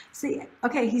 See,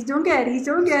 okay, he's doing good. He's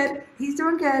doing good. He's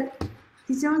doing good.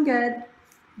 He's doing good.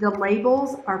 The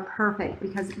labels are perfect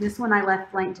because this one I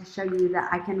left blank to show you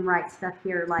that I can write stuff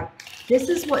here. Like, this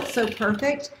is what's so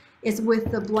perfect is with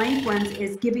the blank ones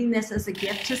is giving this as a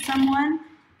gift to someone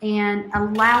and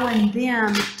allowing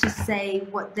them to say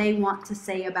what they want to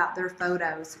say about their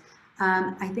photos.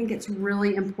 I think it's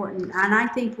really important. And I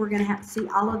think we're going to have to see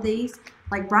all of these.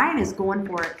 Like Brian is going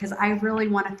for it because I really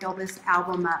want to fill this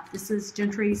album up. This is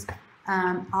Gentry's,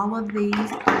 all of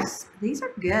these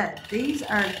are good. These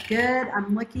are good.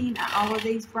 I'm looking at all of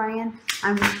these, Brian.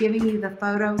 I'm just giving you the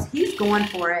photos. He's going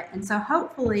for it. And so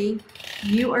hopefully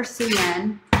you are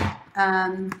seeing,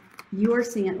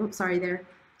 oops, sorry there.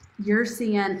 You're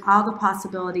seeing all the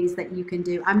possibilities that you can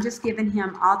do. I'm just giving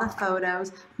him all the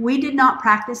photos. We did not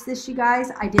practice this, you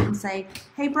guys. I didn't say,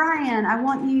 hey, Brian, I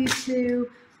want you to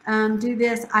do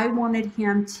this. I wanted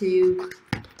him to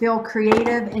feel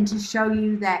creative and to show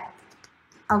you that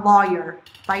a lawyer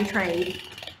by trade,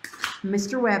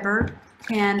 Mr. Weber,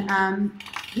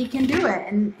 he can do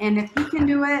it. And if he can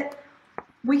do it,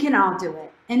 we can all do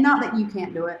it. And not that you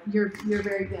can't do it. You're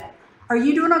very good. Are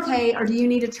you doing okay, or do you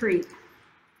need a treat?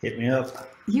 Hit me up.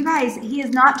 You guys, he is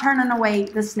not turning away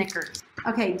the Snickers.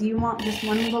 Okay, do you want just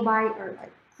one little bite? Or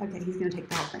okay, he's going to take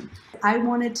the whole thing. I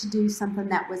wanted to do something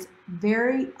that was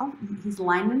very, oh, he's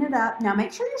lining it up. Now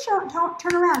make sure you don't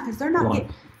turn around because they're not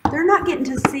getting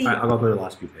to see. All right, I'll go through the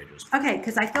last few pages. Okay,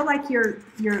 because I feel like you're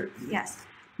yes.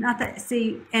 Not that,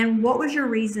 see, and what was your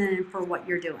reason for what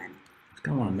you're doing? I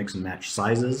kind of want to mix and match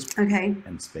sizes. Okay.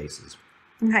 And spaces.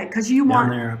 Okay, because you want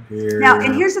down there, up here. Now,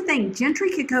 and here's the thing: Gentry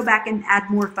could go back and add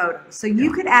more photos. So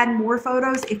you could add more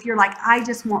photos if you're like, I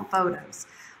just want photos,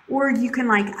 or you can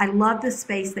like, I love the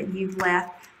space that you've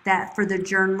left that for the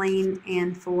journaling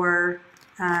and for,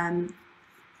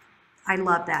 I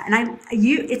love that. And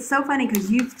it's so funny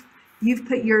because you've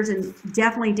put yours in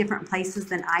definitely different places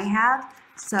than I have.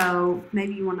 So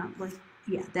maybe you want to look.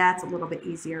 Yeah, that's a little bit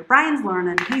easier. Brian's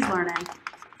learning. He's learning.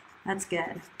 That's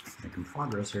good. Making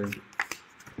progress here.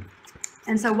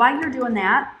 And so while you're doing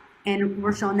that, and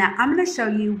we're showing that, I'm going to show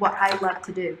you what I love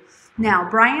to do. Now,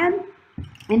 Brian,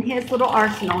 in his little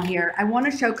arsenal here, I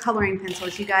want to show coloring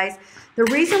pencils, you guys. The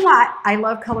reason why I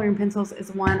love coloring pencils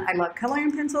is, one, I love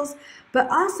coloring pencils, but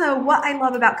also what I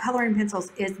love about coloring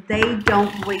pencils is they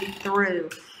don't bleed through.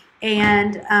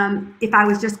 And if I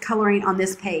was just coloring on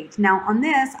this page. Now, on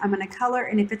this, I'm going to color,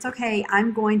 and if it's okay,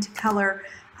 I'm going to color.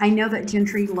 I know that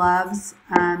Gentry loves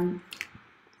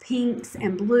pinks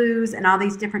and blues and all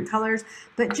these different colors,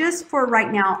 but just for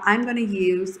right now, I'm going to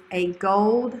use a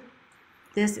gold.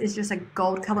 This is just a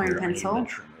gold coloring pencil.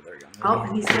 Oh,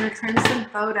 he's going to trim some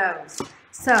photos.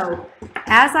 So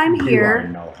as I'm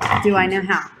here, do I know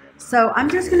how? So I'm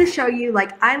just going to show you,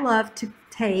 like, I love to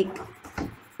take,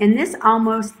 and this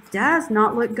almost does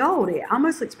not look gold. It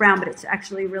almost looks brown, but it's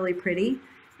actually really pretty.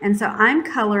 And so I'm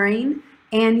coloring,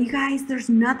 and you guys, there's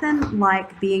nothing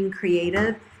like being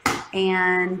creative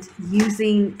and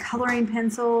using coloring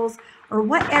pencils or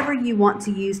whatever you want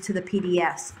to use to the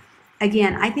PDFs.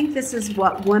 Again, I think this is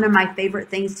what one of my favorite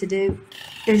things to do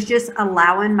is just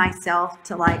allowing myself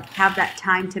to like have that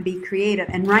time to be creative.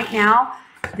 And right now,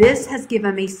 this has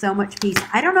given me so much peace.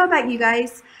 I don't know about you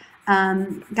guys,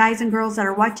 guys and girls that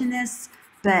are watching this,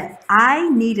 but I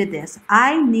needed this.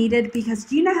 I needed, because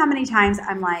do you know how many times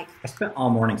I'm like, I spent all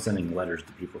morning sending letters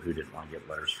to people who didn't want to get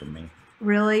letters from me.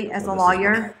 Really, as a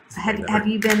lawyer, have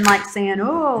you been like saying,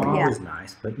 "Oh, well, yeah, always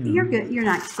nice," but you know. You're good, you're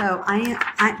nice." So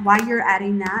while you're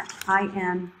adding that, I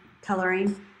am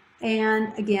coloring,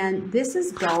 and again, this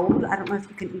is gold. I don't know if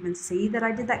you can even see that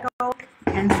I did that gold.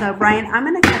 And so, Brian, I'm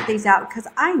going to cut these out because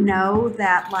I know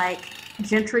that like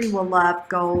Gentry will love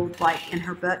gold, like in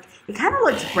her book. It kind of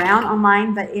looks brown on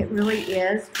mine, but it really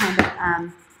is kind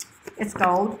of it's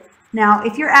gold. Now,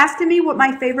 if you're asking me what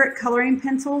my favorite coloring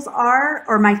pencils are,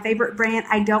 or my favorite brand,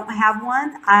 I don't have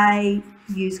one. I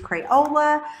use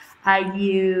Crayola. I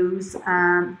use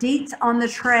Dietz on the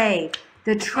tray.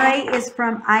 The tray is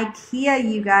from IKEA,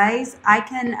 you guys. I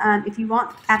can, if you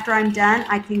want, after I'm done,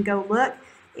 I can go look.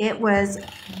 It was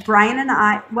Brian and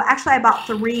I, well, actually I bought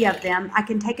 3 of them. I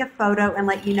can take a photo and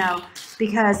let you know,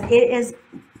 because it is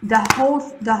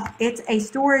it's a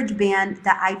storage bin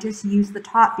that I just used the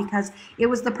top because it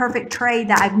was the perfect tray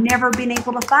that I've never been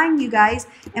able to find, you guys.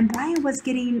 And Brian was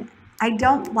getting, I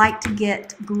don't like to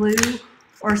get glue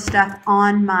or stuff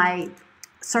on my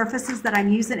surfaces that I'm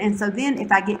using. And so then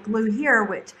if I get glue here,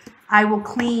 which I will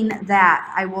clean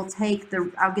that, I will take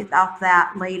I'll get off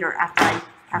that later after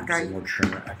I more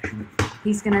trimmer action.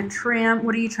 He's gonna trim.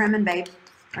 What are you trimming, babe?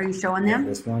 Are you showing them?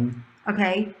 This one.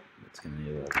 Okay. It's gonna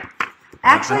be a little.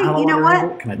 Actually, you know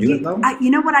what? Can I do it though? You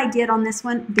know what I did on this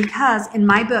one? Because in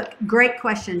my book, great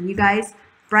question, you guys.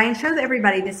 Brian showed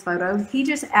everybody this photo. He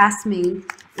just asked me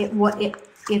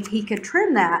if he could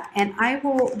trim that, and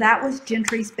that was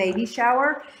Gentry's baby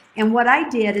shower. And what I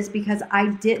did is, because I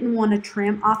didn't want to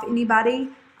trim off anybody,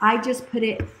 I just put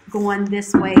it going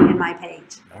this way in my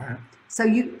page. All right. So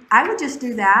I would just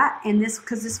do that, and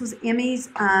because this was Emmy's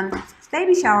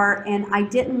baby shower, and I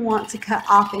didn't want to cut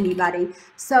off anybody.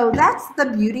 So that's the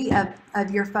beauty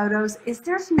of your photos, is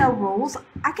there's no rules.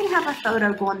 I can have a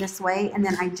photo going this way, and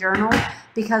then I journal,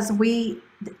 because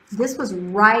this was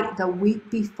right the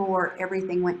week before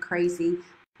everything went crazy.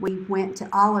 We went to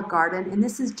Olive Garden, and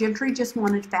this is Gentry just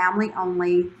wanted family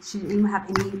only. She didn't even have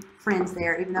any friends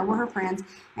there, even though we're her friends.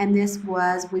 And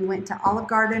we went to Olive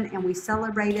Garden, and we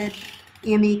celebrated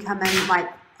Emmy coming like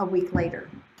a week later.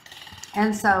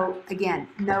 And so, again,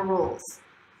 no rules.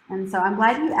 And so I'm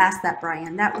glad you asked that,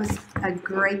 Brian. That was a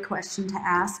great question to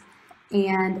ask.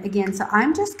 And again, so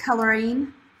I'm just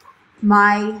coloring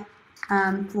my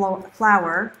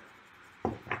flower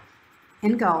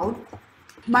in gold.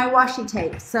 My washi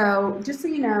tape. So just so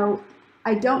you know,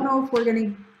 I don't know if we're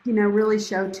going to, really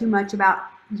show too much about,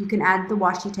 you can add the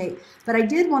washi tape, but I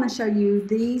did want to show you,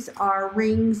 these are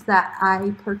rings that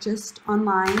I purchased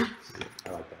online.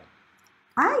 I like that.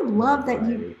 I love that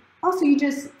you, also you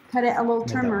just cut it a little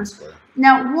trimmer.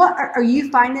 Now, what are you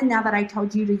finding now that I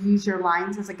told you to use your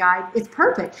lines as a guide? It's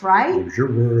perfect, right? Use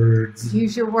your words.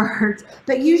 Use your words,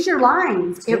 but use your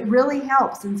lines. It really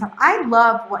helps. And so I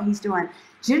love what he's doing.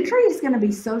 Gentry is going to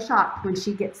be so shocked when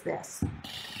she gets this.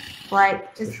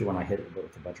 Like, especially when I hit it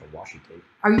with a bunch of washi tape.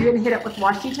 Are you going to hit it with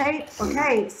washi tape?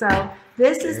 Okay, so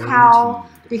this is how,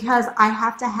 because I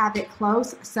have to have it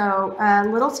close. So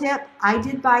little tip, I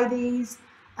did buy these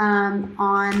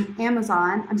on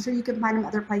Amazon. I'm sure you can find them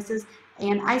other places.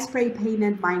 And I spray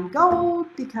painted mine gold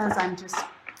because I'm just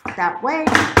that way.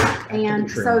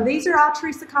 And so these are all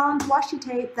Teresa Collins washi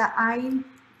tape that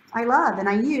I love and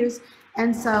I use.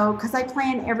 And so, because I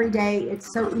plan every day,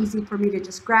 it's so easy for me to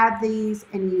just grab these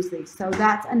and use these. So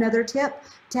that's another tip,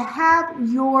 to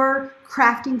have your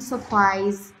crafting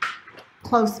supplies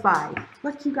close by.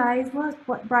 Look, you guys, look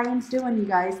what Brian's doing, you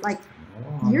guys. Like,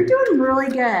 you're doing really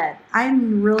good.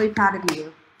 I'm really proud of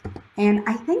you. And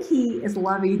I think he is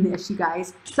loving this, you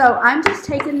guys. So I'm just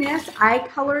taking this, I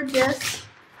colored this,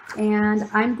 and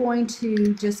I'm going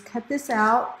to just cut this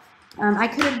out. I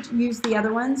could have used the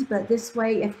other ones, but this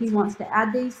way, if he wants to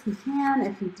add these, he can.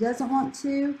 If he doesn't want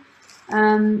to.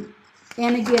 And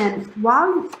again,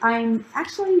 while I'm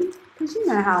actually, because you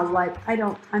know how, like,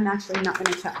 I'm actually not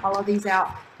going to cut all of these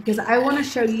out because I want to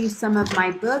show you some of my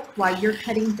book while you're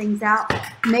cutting things out.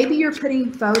 Maybe you're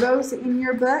putting photos in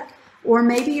your book, or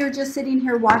maybe you're just sitting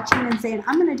here watching and saying,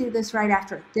 I'm going to do this right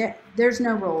after. There's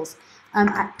no rules.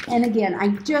 And again, I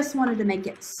just wanted to make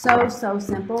it so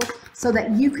simple so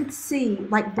that you could see,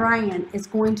 like Brian is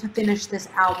going to finish this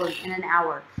album in an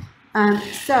hour.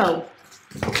 So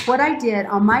what I did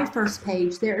on my first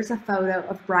page, there is a photo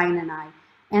of Brian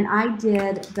and I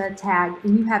did the tag,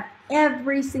 and you have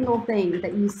every single thing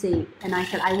that you see. And I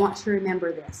said, I want to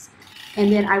remember this.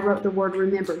 And then I wrote the word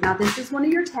remember. Now this is one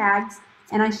of your tags,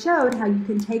 and I showed how you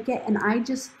can take it and I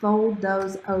just fold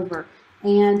those over.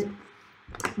 And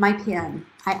my pen,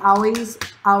 I always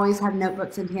have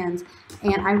notebooks and pens,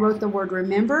 and I wrote the word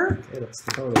remember. Okay, that's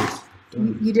the photos.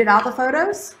 You did all the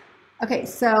photos? Okay,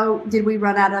 so did we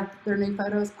run out of their new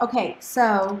photos? Okay,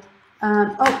 so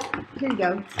oh, here you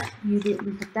go. You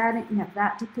put that in, you have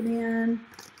that to put in,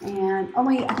 and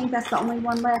I think that's the only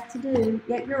one left to do.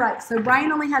 Yeah, you're right. So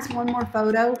Brian only has one more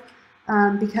photo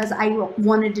because I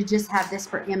wanted to just have this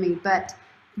for Emmy, but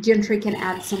Gentry can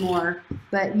add some more,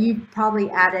 but you probably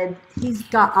added, he's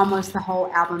got almost the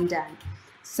whole album done.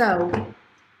 So,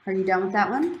 are you done with that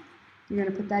one? You're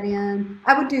going to put that in.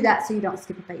 I would do that so you don't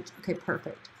skip a page. Okay,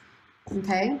 perfect.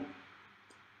 Okay.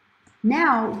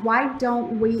 Now, why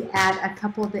don't we add a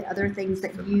couple of the other things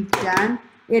that you've done?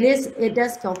 It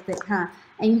does feel thick, huh?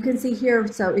 And you can see here,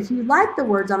 so if you like the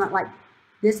words on it, like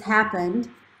this happened,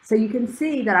 so you can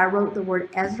see that I wrote the word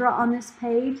Ezra on this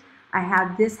page. I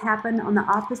have this happen on the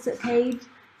opposite page.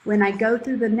 When I go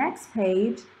through the next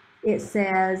page, it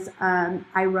says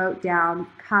I wrote down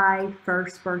Kai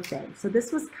first birthday. So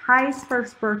this was Kai's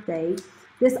first birthday.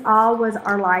 This all was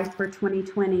our life for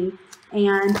 2020.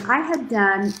 And I had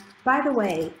done, by the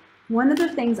way, one of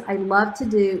the things I love to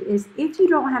do is if you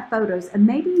don't have photos and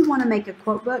maybe you want to make a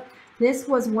quote book, this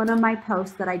was one of my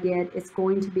posts that I did. It's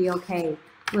going to be okay.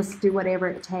 Let's do whatever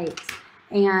it takes.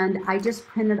 And I just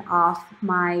printed off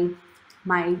my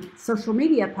social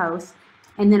media post,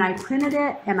 and then I printed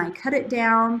it and I cut it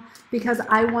down because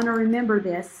I want to remember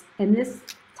this in this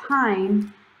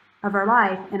time of our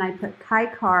life. And I put Kai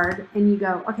Card, and you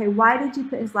go, okay, why did you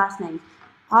put his last name?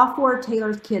 All four of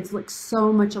Taylor's kids look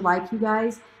so much alike, you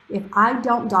guys. If I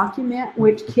don't document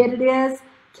which kid it is,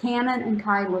 Cannon and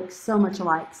Kai look so much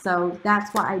alike. So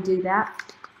that's why I do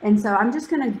that. And so I'm just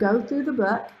going to go through the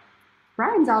book.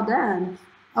 Brian's all done.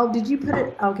 Oh, did you put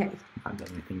it? Okay. I haven't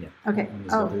done anything yet. Okay.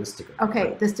 Oh, the sticker.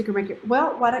 Okay, the sticker maker.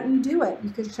 Well, why don't you do it?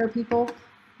 You could show people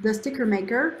the sticker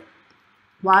maker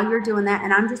while you're doing that.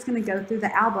 And I'm just going to go through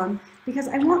the album because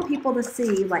I want people to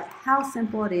see like how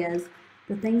simple it is,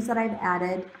 the things that I've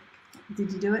added.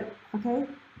 Did you do it? Okay.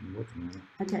 I'm looking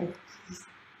at it. Okay.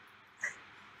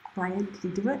 Brian, did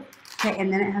you do it? Okay,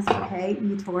 and then it has, okay,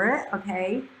 you tore it.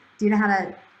 Okay. Do you know how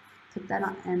to put that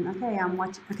on? And okay, I'm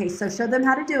watching. Okay, so show them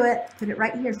how to do it. Put it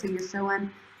right here so you're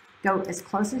showing. Go as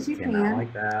close as you can. Not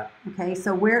like that. Okay,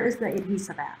 so where is the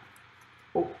adhesive at?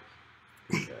 Oh.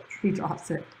 He drops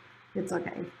it. It's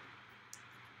okay.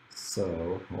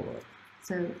 So, hold up.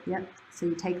 So, yep. So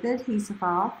you take the adhesive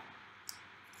off.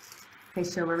 Okay,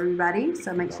 show everybody.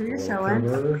 So make sure you're showing.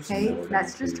 Okay,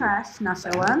 that's just trash. Now show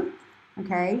them.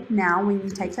 Okay, now when you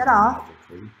take that off,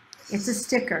 it's a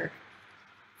sticker.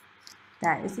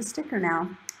 That is a sticker now.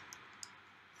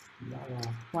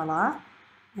 Voila.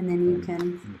 And then you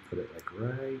can put it like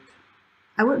right.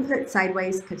 I wouldn't put it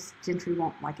sideways because Gentry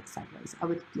won't like it sideways. I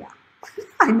would, yeah.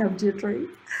 I know, Gentry.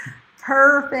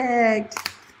 Perfect.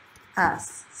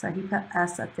 Us. So he put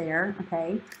us up there.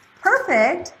 Okay.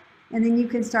 Perfect. And then you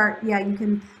can start, yeah, you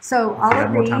can, so all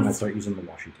of more these. time I start using the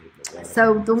washi tape.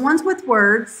 So the ones with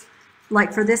words,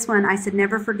 like for this one, I said,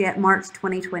 never forget March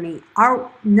 2020.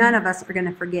 None of us are going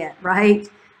to forget, right?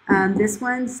 This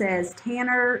one says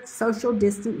Tanner, social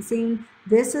distancing.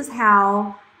 This is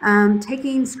how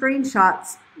taking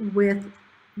screenshots with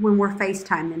when we're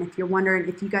FaceTiming. If you're wondering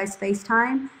if you guys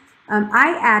FaceTime,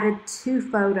 I added 2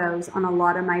 photos on a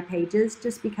lot of my pages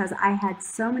just because I had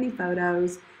so many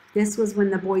photos. This was when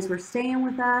the boys were staying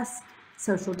with us,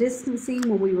 social distancing,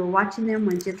 when we were watching them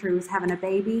when Gentry was having a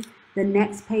baby. The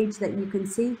next page that you can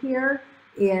see here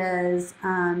is,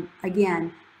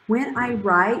 again, when I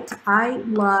write, I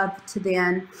love to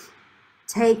then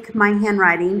take my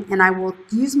handwriting and I will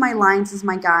use my lines as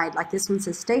my guide. Like this one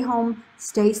says, stay home,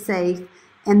 stay safe.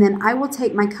 And then I will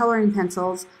take my coloring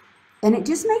pencils, and it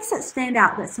just makes it stand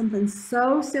out. That's something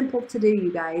so simple to do,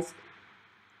 you guys.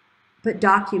 But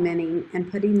documenting and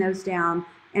putting those down.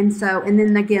 And so, and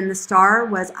then again, the star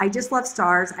was, I just love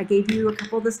stars. I gave you a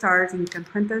couple of the stars and you can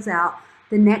print those out.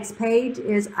 The next page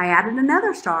is, I added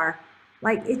another star.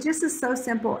 Like, it just is so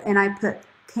simple. And I put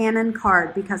Canon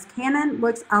card because Canon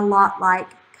looks a lot like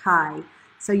Kai.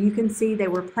 So you can see they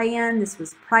were playing. This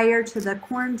was prior to the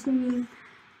quarantine.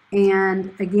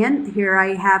 And again, here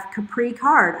I have Capri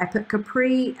card. I put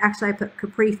Capri, actually I put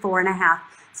Capri 4.5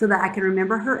 so that I can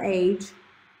remember her age.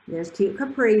 There's cute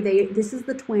Capri. This is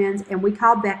the twins, and we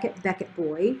call Beckett Beckett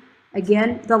Boy.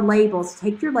 Again, the labels.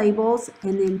 Take your labels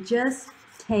and then just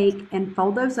take and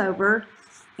fold those over.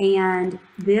 And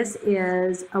this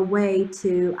is a way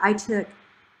to,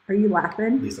 are you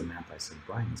laughing? Lisa Mantha, I said,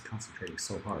 Brian is concentrating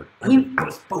so hard. I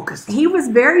was focused. He was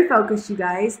very focused, you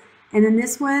guys. And then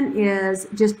this one is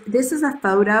just, this is a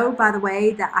photo, by the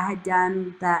way, that I had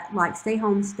done that, like, stay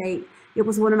home state. It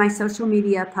was one of my social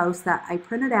media posts that I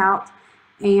printed out.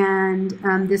 And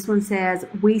this one says,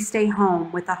 we stay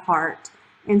home with a heart.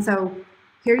 And so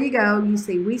here you go. You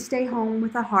see, we stay home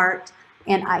with a heart.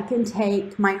 And I can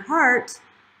take my heart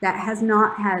that has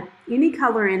not had any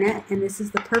color in it. And this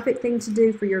is the perfect thing to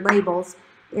do for your labels,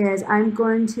 is I'm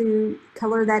going to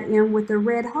color that in with a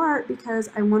red heart because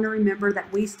I want to remember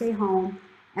that we stay home,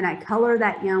 and I color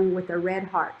that in with a red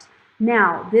heart.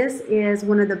 Now, this is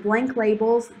one of the blank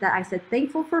labels that I said,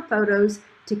 thankful for photos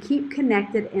to keep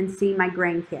connected and see my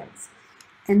grandkids.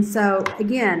 And so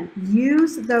again,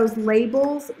 use those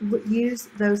labels, use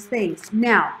those things.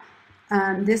 Now,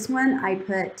 this one I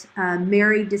put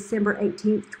married December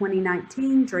 18th,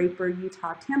 2019, Draper,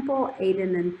 Utah Temple,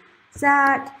 Aiden and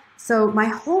Zach. So my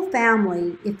whole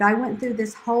family, if I went through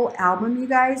this whole album, you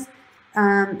guys,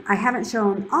 I haven't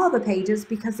shown all the pages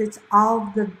because it's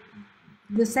all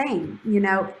the same. You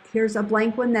know, here's a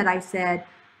blank one that I said,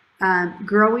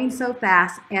 growing so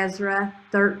fast, Ezra,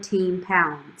 13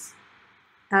 pounds.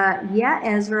 Yeah,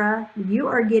 Ezra, you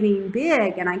are getting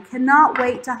big, and I cannot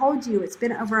wait to hold you. It's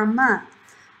been over a month.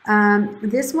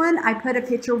 This one, I put a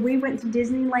picture. We went to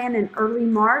Disneyland in early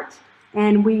March,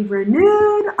 and we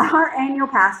renewed our annual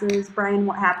passes. Brian,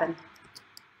 what happened?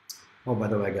 Oh, by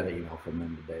the way, I got an email from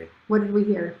them today. What did we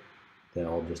hear?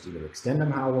 They'll just either extend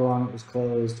them how long it was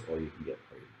closed, or you can get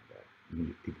free.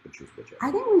 People could choose whichever.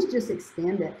 I think we should just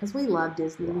extend it because we love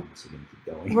Disney. Well, so we're going to keep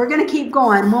going. We're going to keep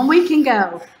going when we can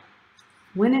go,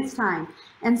 when it's time.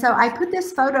 And so I put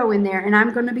this photo in there, and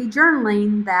I'm going to be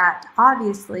journaling that,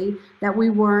 obviously, that we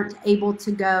weren't able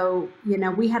to go. You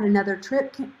know, we had another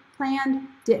trip planned,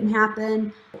 didn't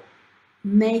happen.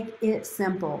 Make it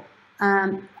simple.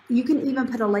 You can even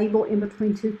put a label in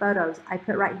between 2 photos. I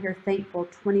put right here, thankful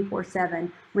 24/7.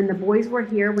 When the boys were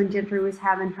here, when Gentry was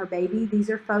having her baby, these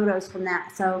are photos from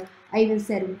that. So I even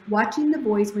said, watching the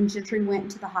boys when Gentry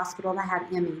went to the hospital to have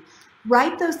Emmy.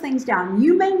 Write those things down.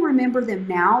 You may remember them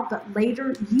now, but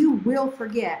later you will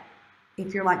forget,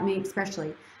 if you're like me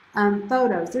especially.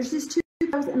 Photos. There's just 2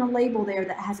 photos and a label there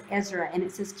that has Ezra, and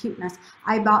it says cuteness.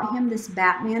 I bought him this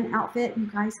Batman outfit. You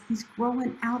guys, he's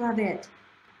growing out of it.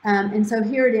 And so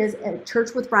here it is at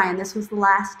Church with Brian. This was the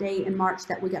last day in March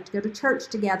that we got to go to church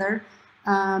together,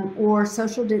 or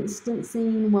social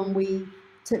distancing when we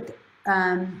took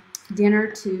dinner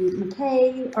to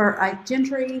McKay or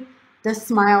Gentry. The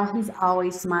smile, he's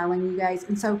always smiling, you guys.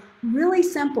 And so really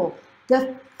simple.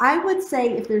 I would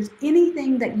say if there's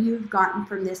anything that you've gotten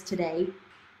from this today,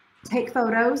 take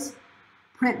photos,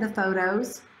 print the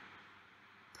photos,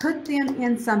 put them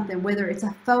in something, whether it's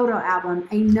a photo album,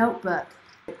 a notebook.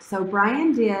 So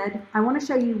Brian did, I want to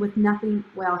show you with nothing,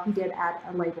 well, he did add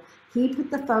a label. He put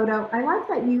the photo, I like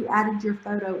that you added your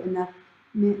photo in the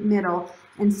middle.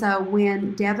 And so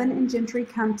when Devin and Gentry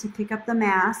come to pick up the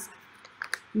mask,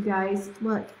 you guys,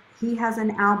 look, he has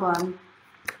an album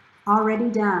already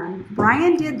done.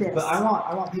 Brian did this. But I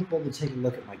want people to take a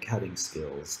look at my cutting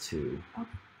skills too.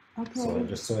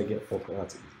 Okay. So I get full.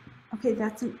 That's easy. Okay,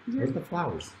 that's Where's the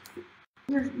flowers?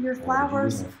 Your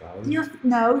flowers. Your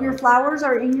flowers. Your flowers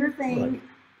are in your thing. Look, I think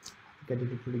I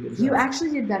did a pretty good job. You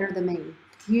actually did better than me.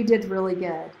 You did really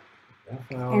good. That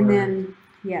flower. And then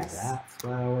yes. That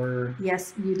flower.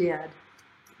 Yes, you did.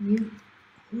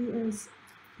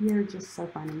 You're just so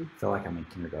funny. I feel like I'm in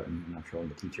kindergarten and I'm showing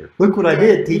the teacher. Look what I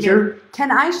did, teacher.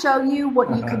 Can I show you what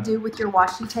you could do with your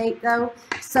washi tape though?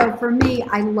 So for me,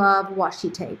 I love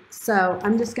washi tape. So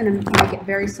I'm just going to make it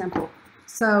very simple.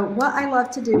 So what I love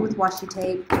to do with washi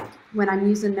tape when I'm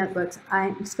using notebooks,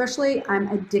 I'm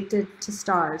addicted to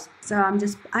stars. So I'm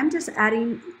just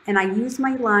adding, and I use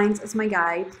my lines as my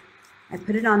guide. I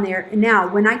put it on there. And now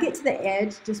when I get to the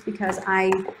edge, just because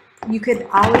you could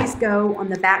always go on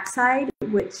the back side,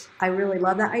 which I really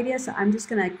love that idea. So I'm just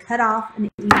going to cut off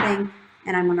anything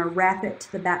and I'm going to wrap it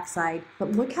to the back side.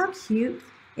 But look how cute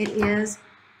it is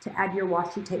to add your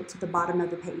washi tape to the bottom of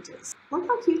the pages. Look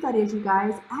how cute that is, you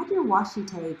guys. Add your washi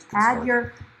tape. Add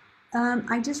your,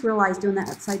 I just realized doing that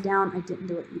upside down, I didn't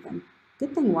do it even.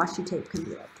 Good thing washi tape can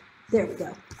do it. There we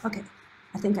go. Okay.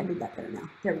 I think I did that better now.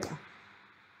 There we go.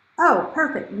 Oh,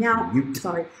 perfect. Now,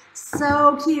 sorry.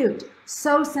 So cute.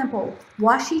 So simple.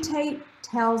 Washi tape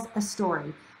tells a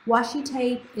story. Washi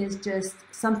tape is just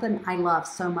something I love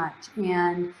so much.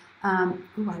 And,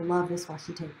 ooh, I love this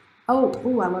washi tape. Oh,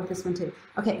 ooh, I love this one too.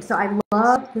 Okay, so I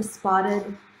love the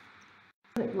spotted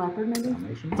leopard, maybe?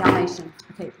 Dalmatian.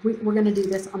 Okay, we're going to do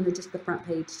this on just the front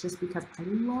page just because I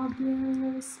love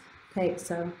this. Okay,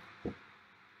 so.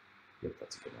 Yep,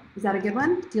 that's a good one. Is that a good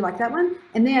one? Do you like that one?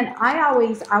 And then I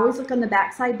always look on the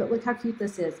back side, but look how cute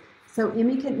this is. So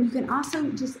Emmy, you can also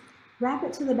just wrap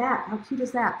it to the back. How cute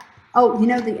is that? Oh, you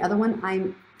know the other one?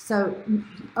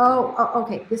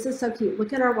 Okay, this is so cute.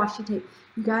 Look at our washi tape.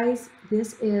 You guys,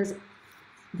 this is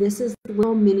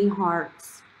little mini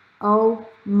hearts. Oh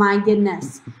my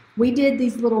goodness. We did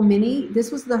these little mini.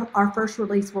 This was our first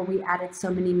release where we added so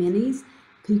many minis.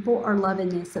 People are loving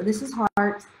this. So this is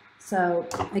hearts. So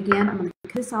again, I'm going to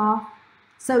cut this off.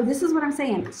 So this is what I'm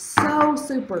saying. So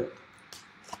super.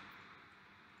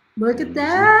 Look at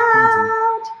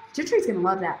that. Gentry's going to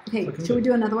love that. Okay, should we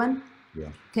do another one? Yeah.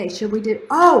 Okay, should we do,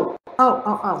 oh.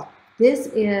 This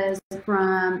is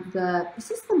from is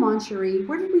this the Moncherie?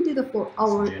 Where did we do the floral?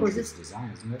 Oh, or is this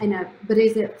design, isn't it? I know, but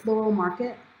is it Floral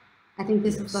Market? I think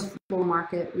this is the Floral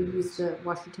Market. We used the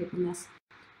washi tape on this.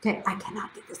 Okay, I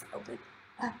cannot get this open.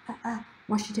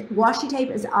 Washi tape. Washi tape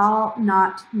is all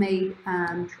not made.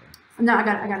 No, I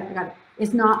got it.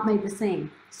 It's not made the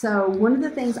same. So one of the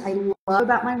things I love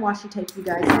about my washi tape, you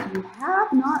guys, if you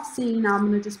have not seen, I'm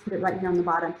going to just put it right here on the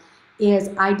bottom, is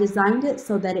I designed it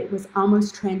so that it was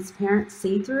almost transparent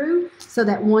see-through, so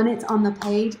that when it's on the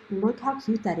page, look how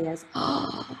cute that is.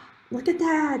 Look at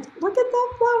that. Look at the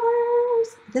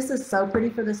flowers. This is so pretty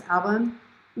for this album.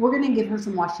 We're going to give her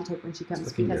some washi tape when she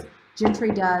comes because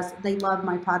Gentry does. They love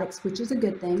my products, which is a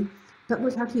good thing. But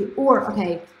look how cute. Or,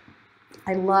 okay,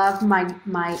 I love my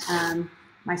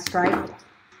stripe.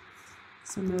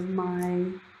 Some of my,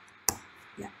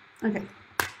 okay.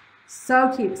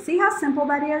 So cute. See how simple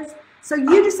that is? So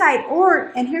you decide,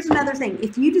 and here's another thing.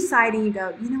 If you decide and you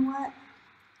go, you know what?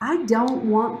 I don't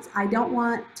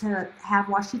want to have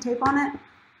washi tape on it.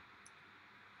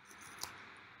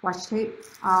 Washi tape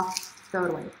off, throw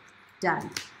it away. Done.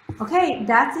 Okay,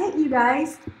 that's it, you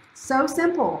guys. So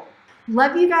simple.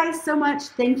 Love you guys so much.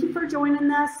 Thank you for joining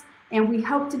us, and we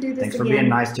hope to do this Thanks again. for being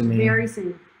nice to me. Very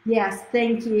soon. Yes,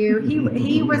 thank you.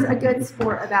 He was a good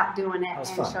sport about doing it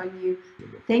and showing you.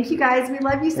 Thank you guys. We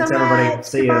love you so much. Everybody.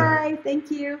 See you. Bye. Thank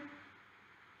you.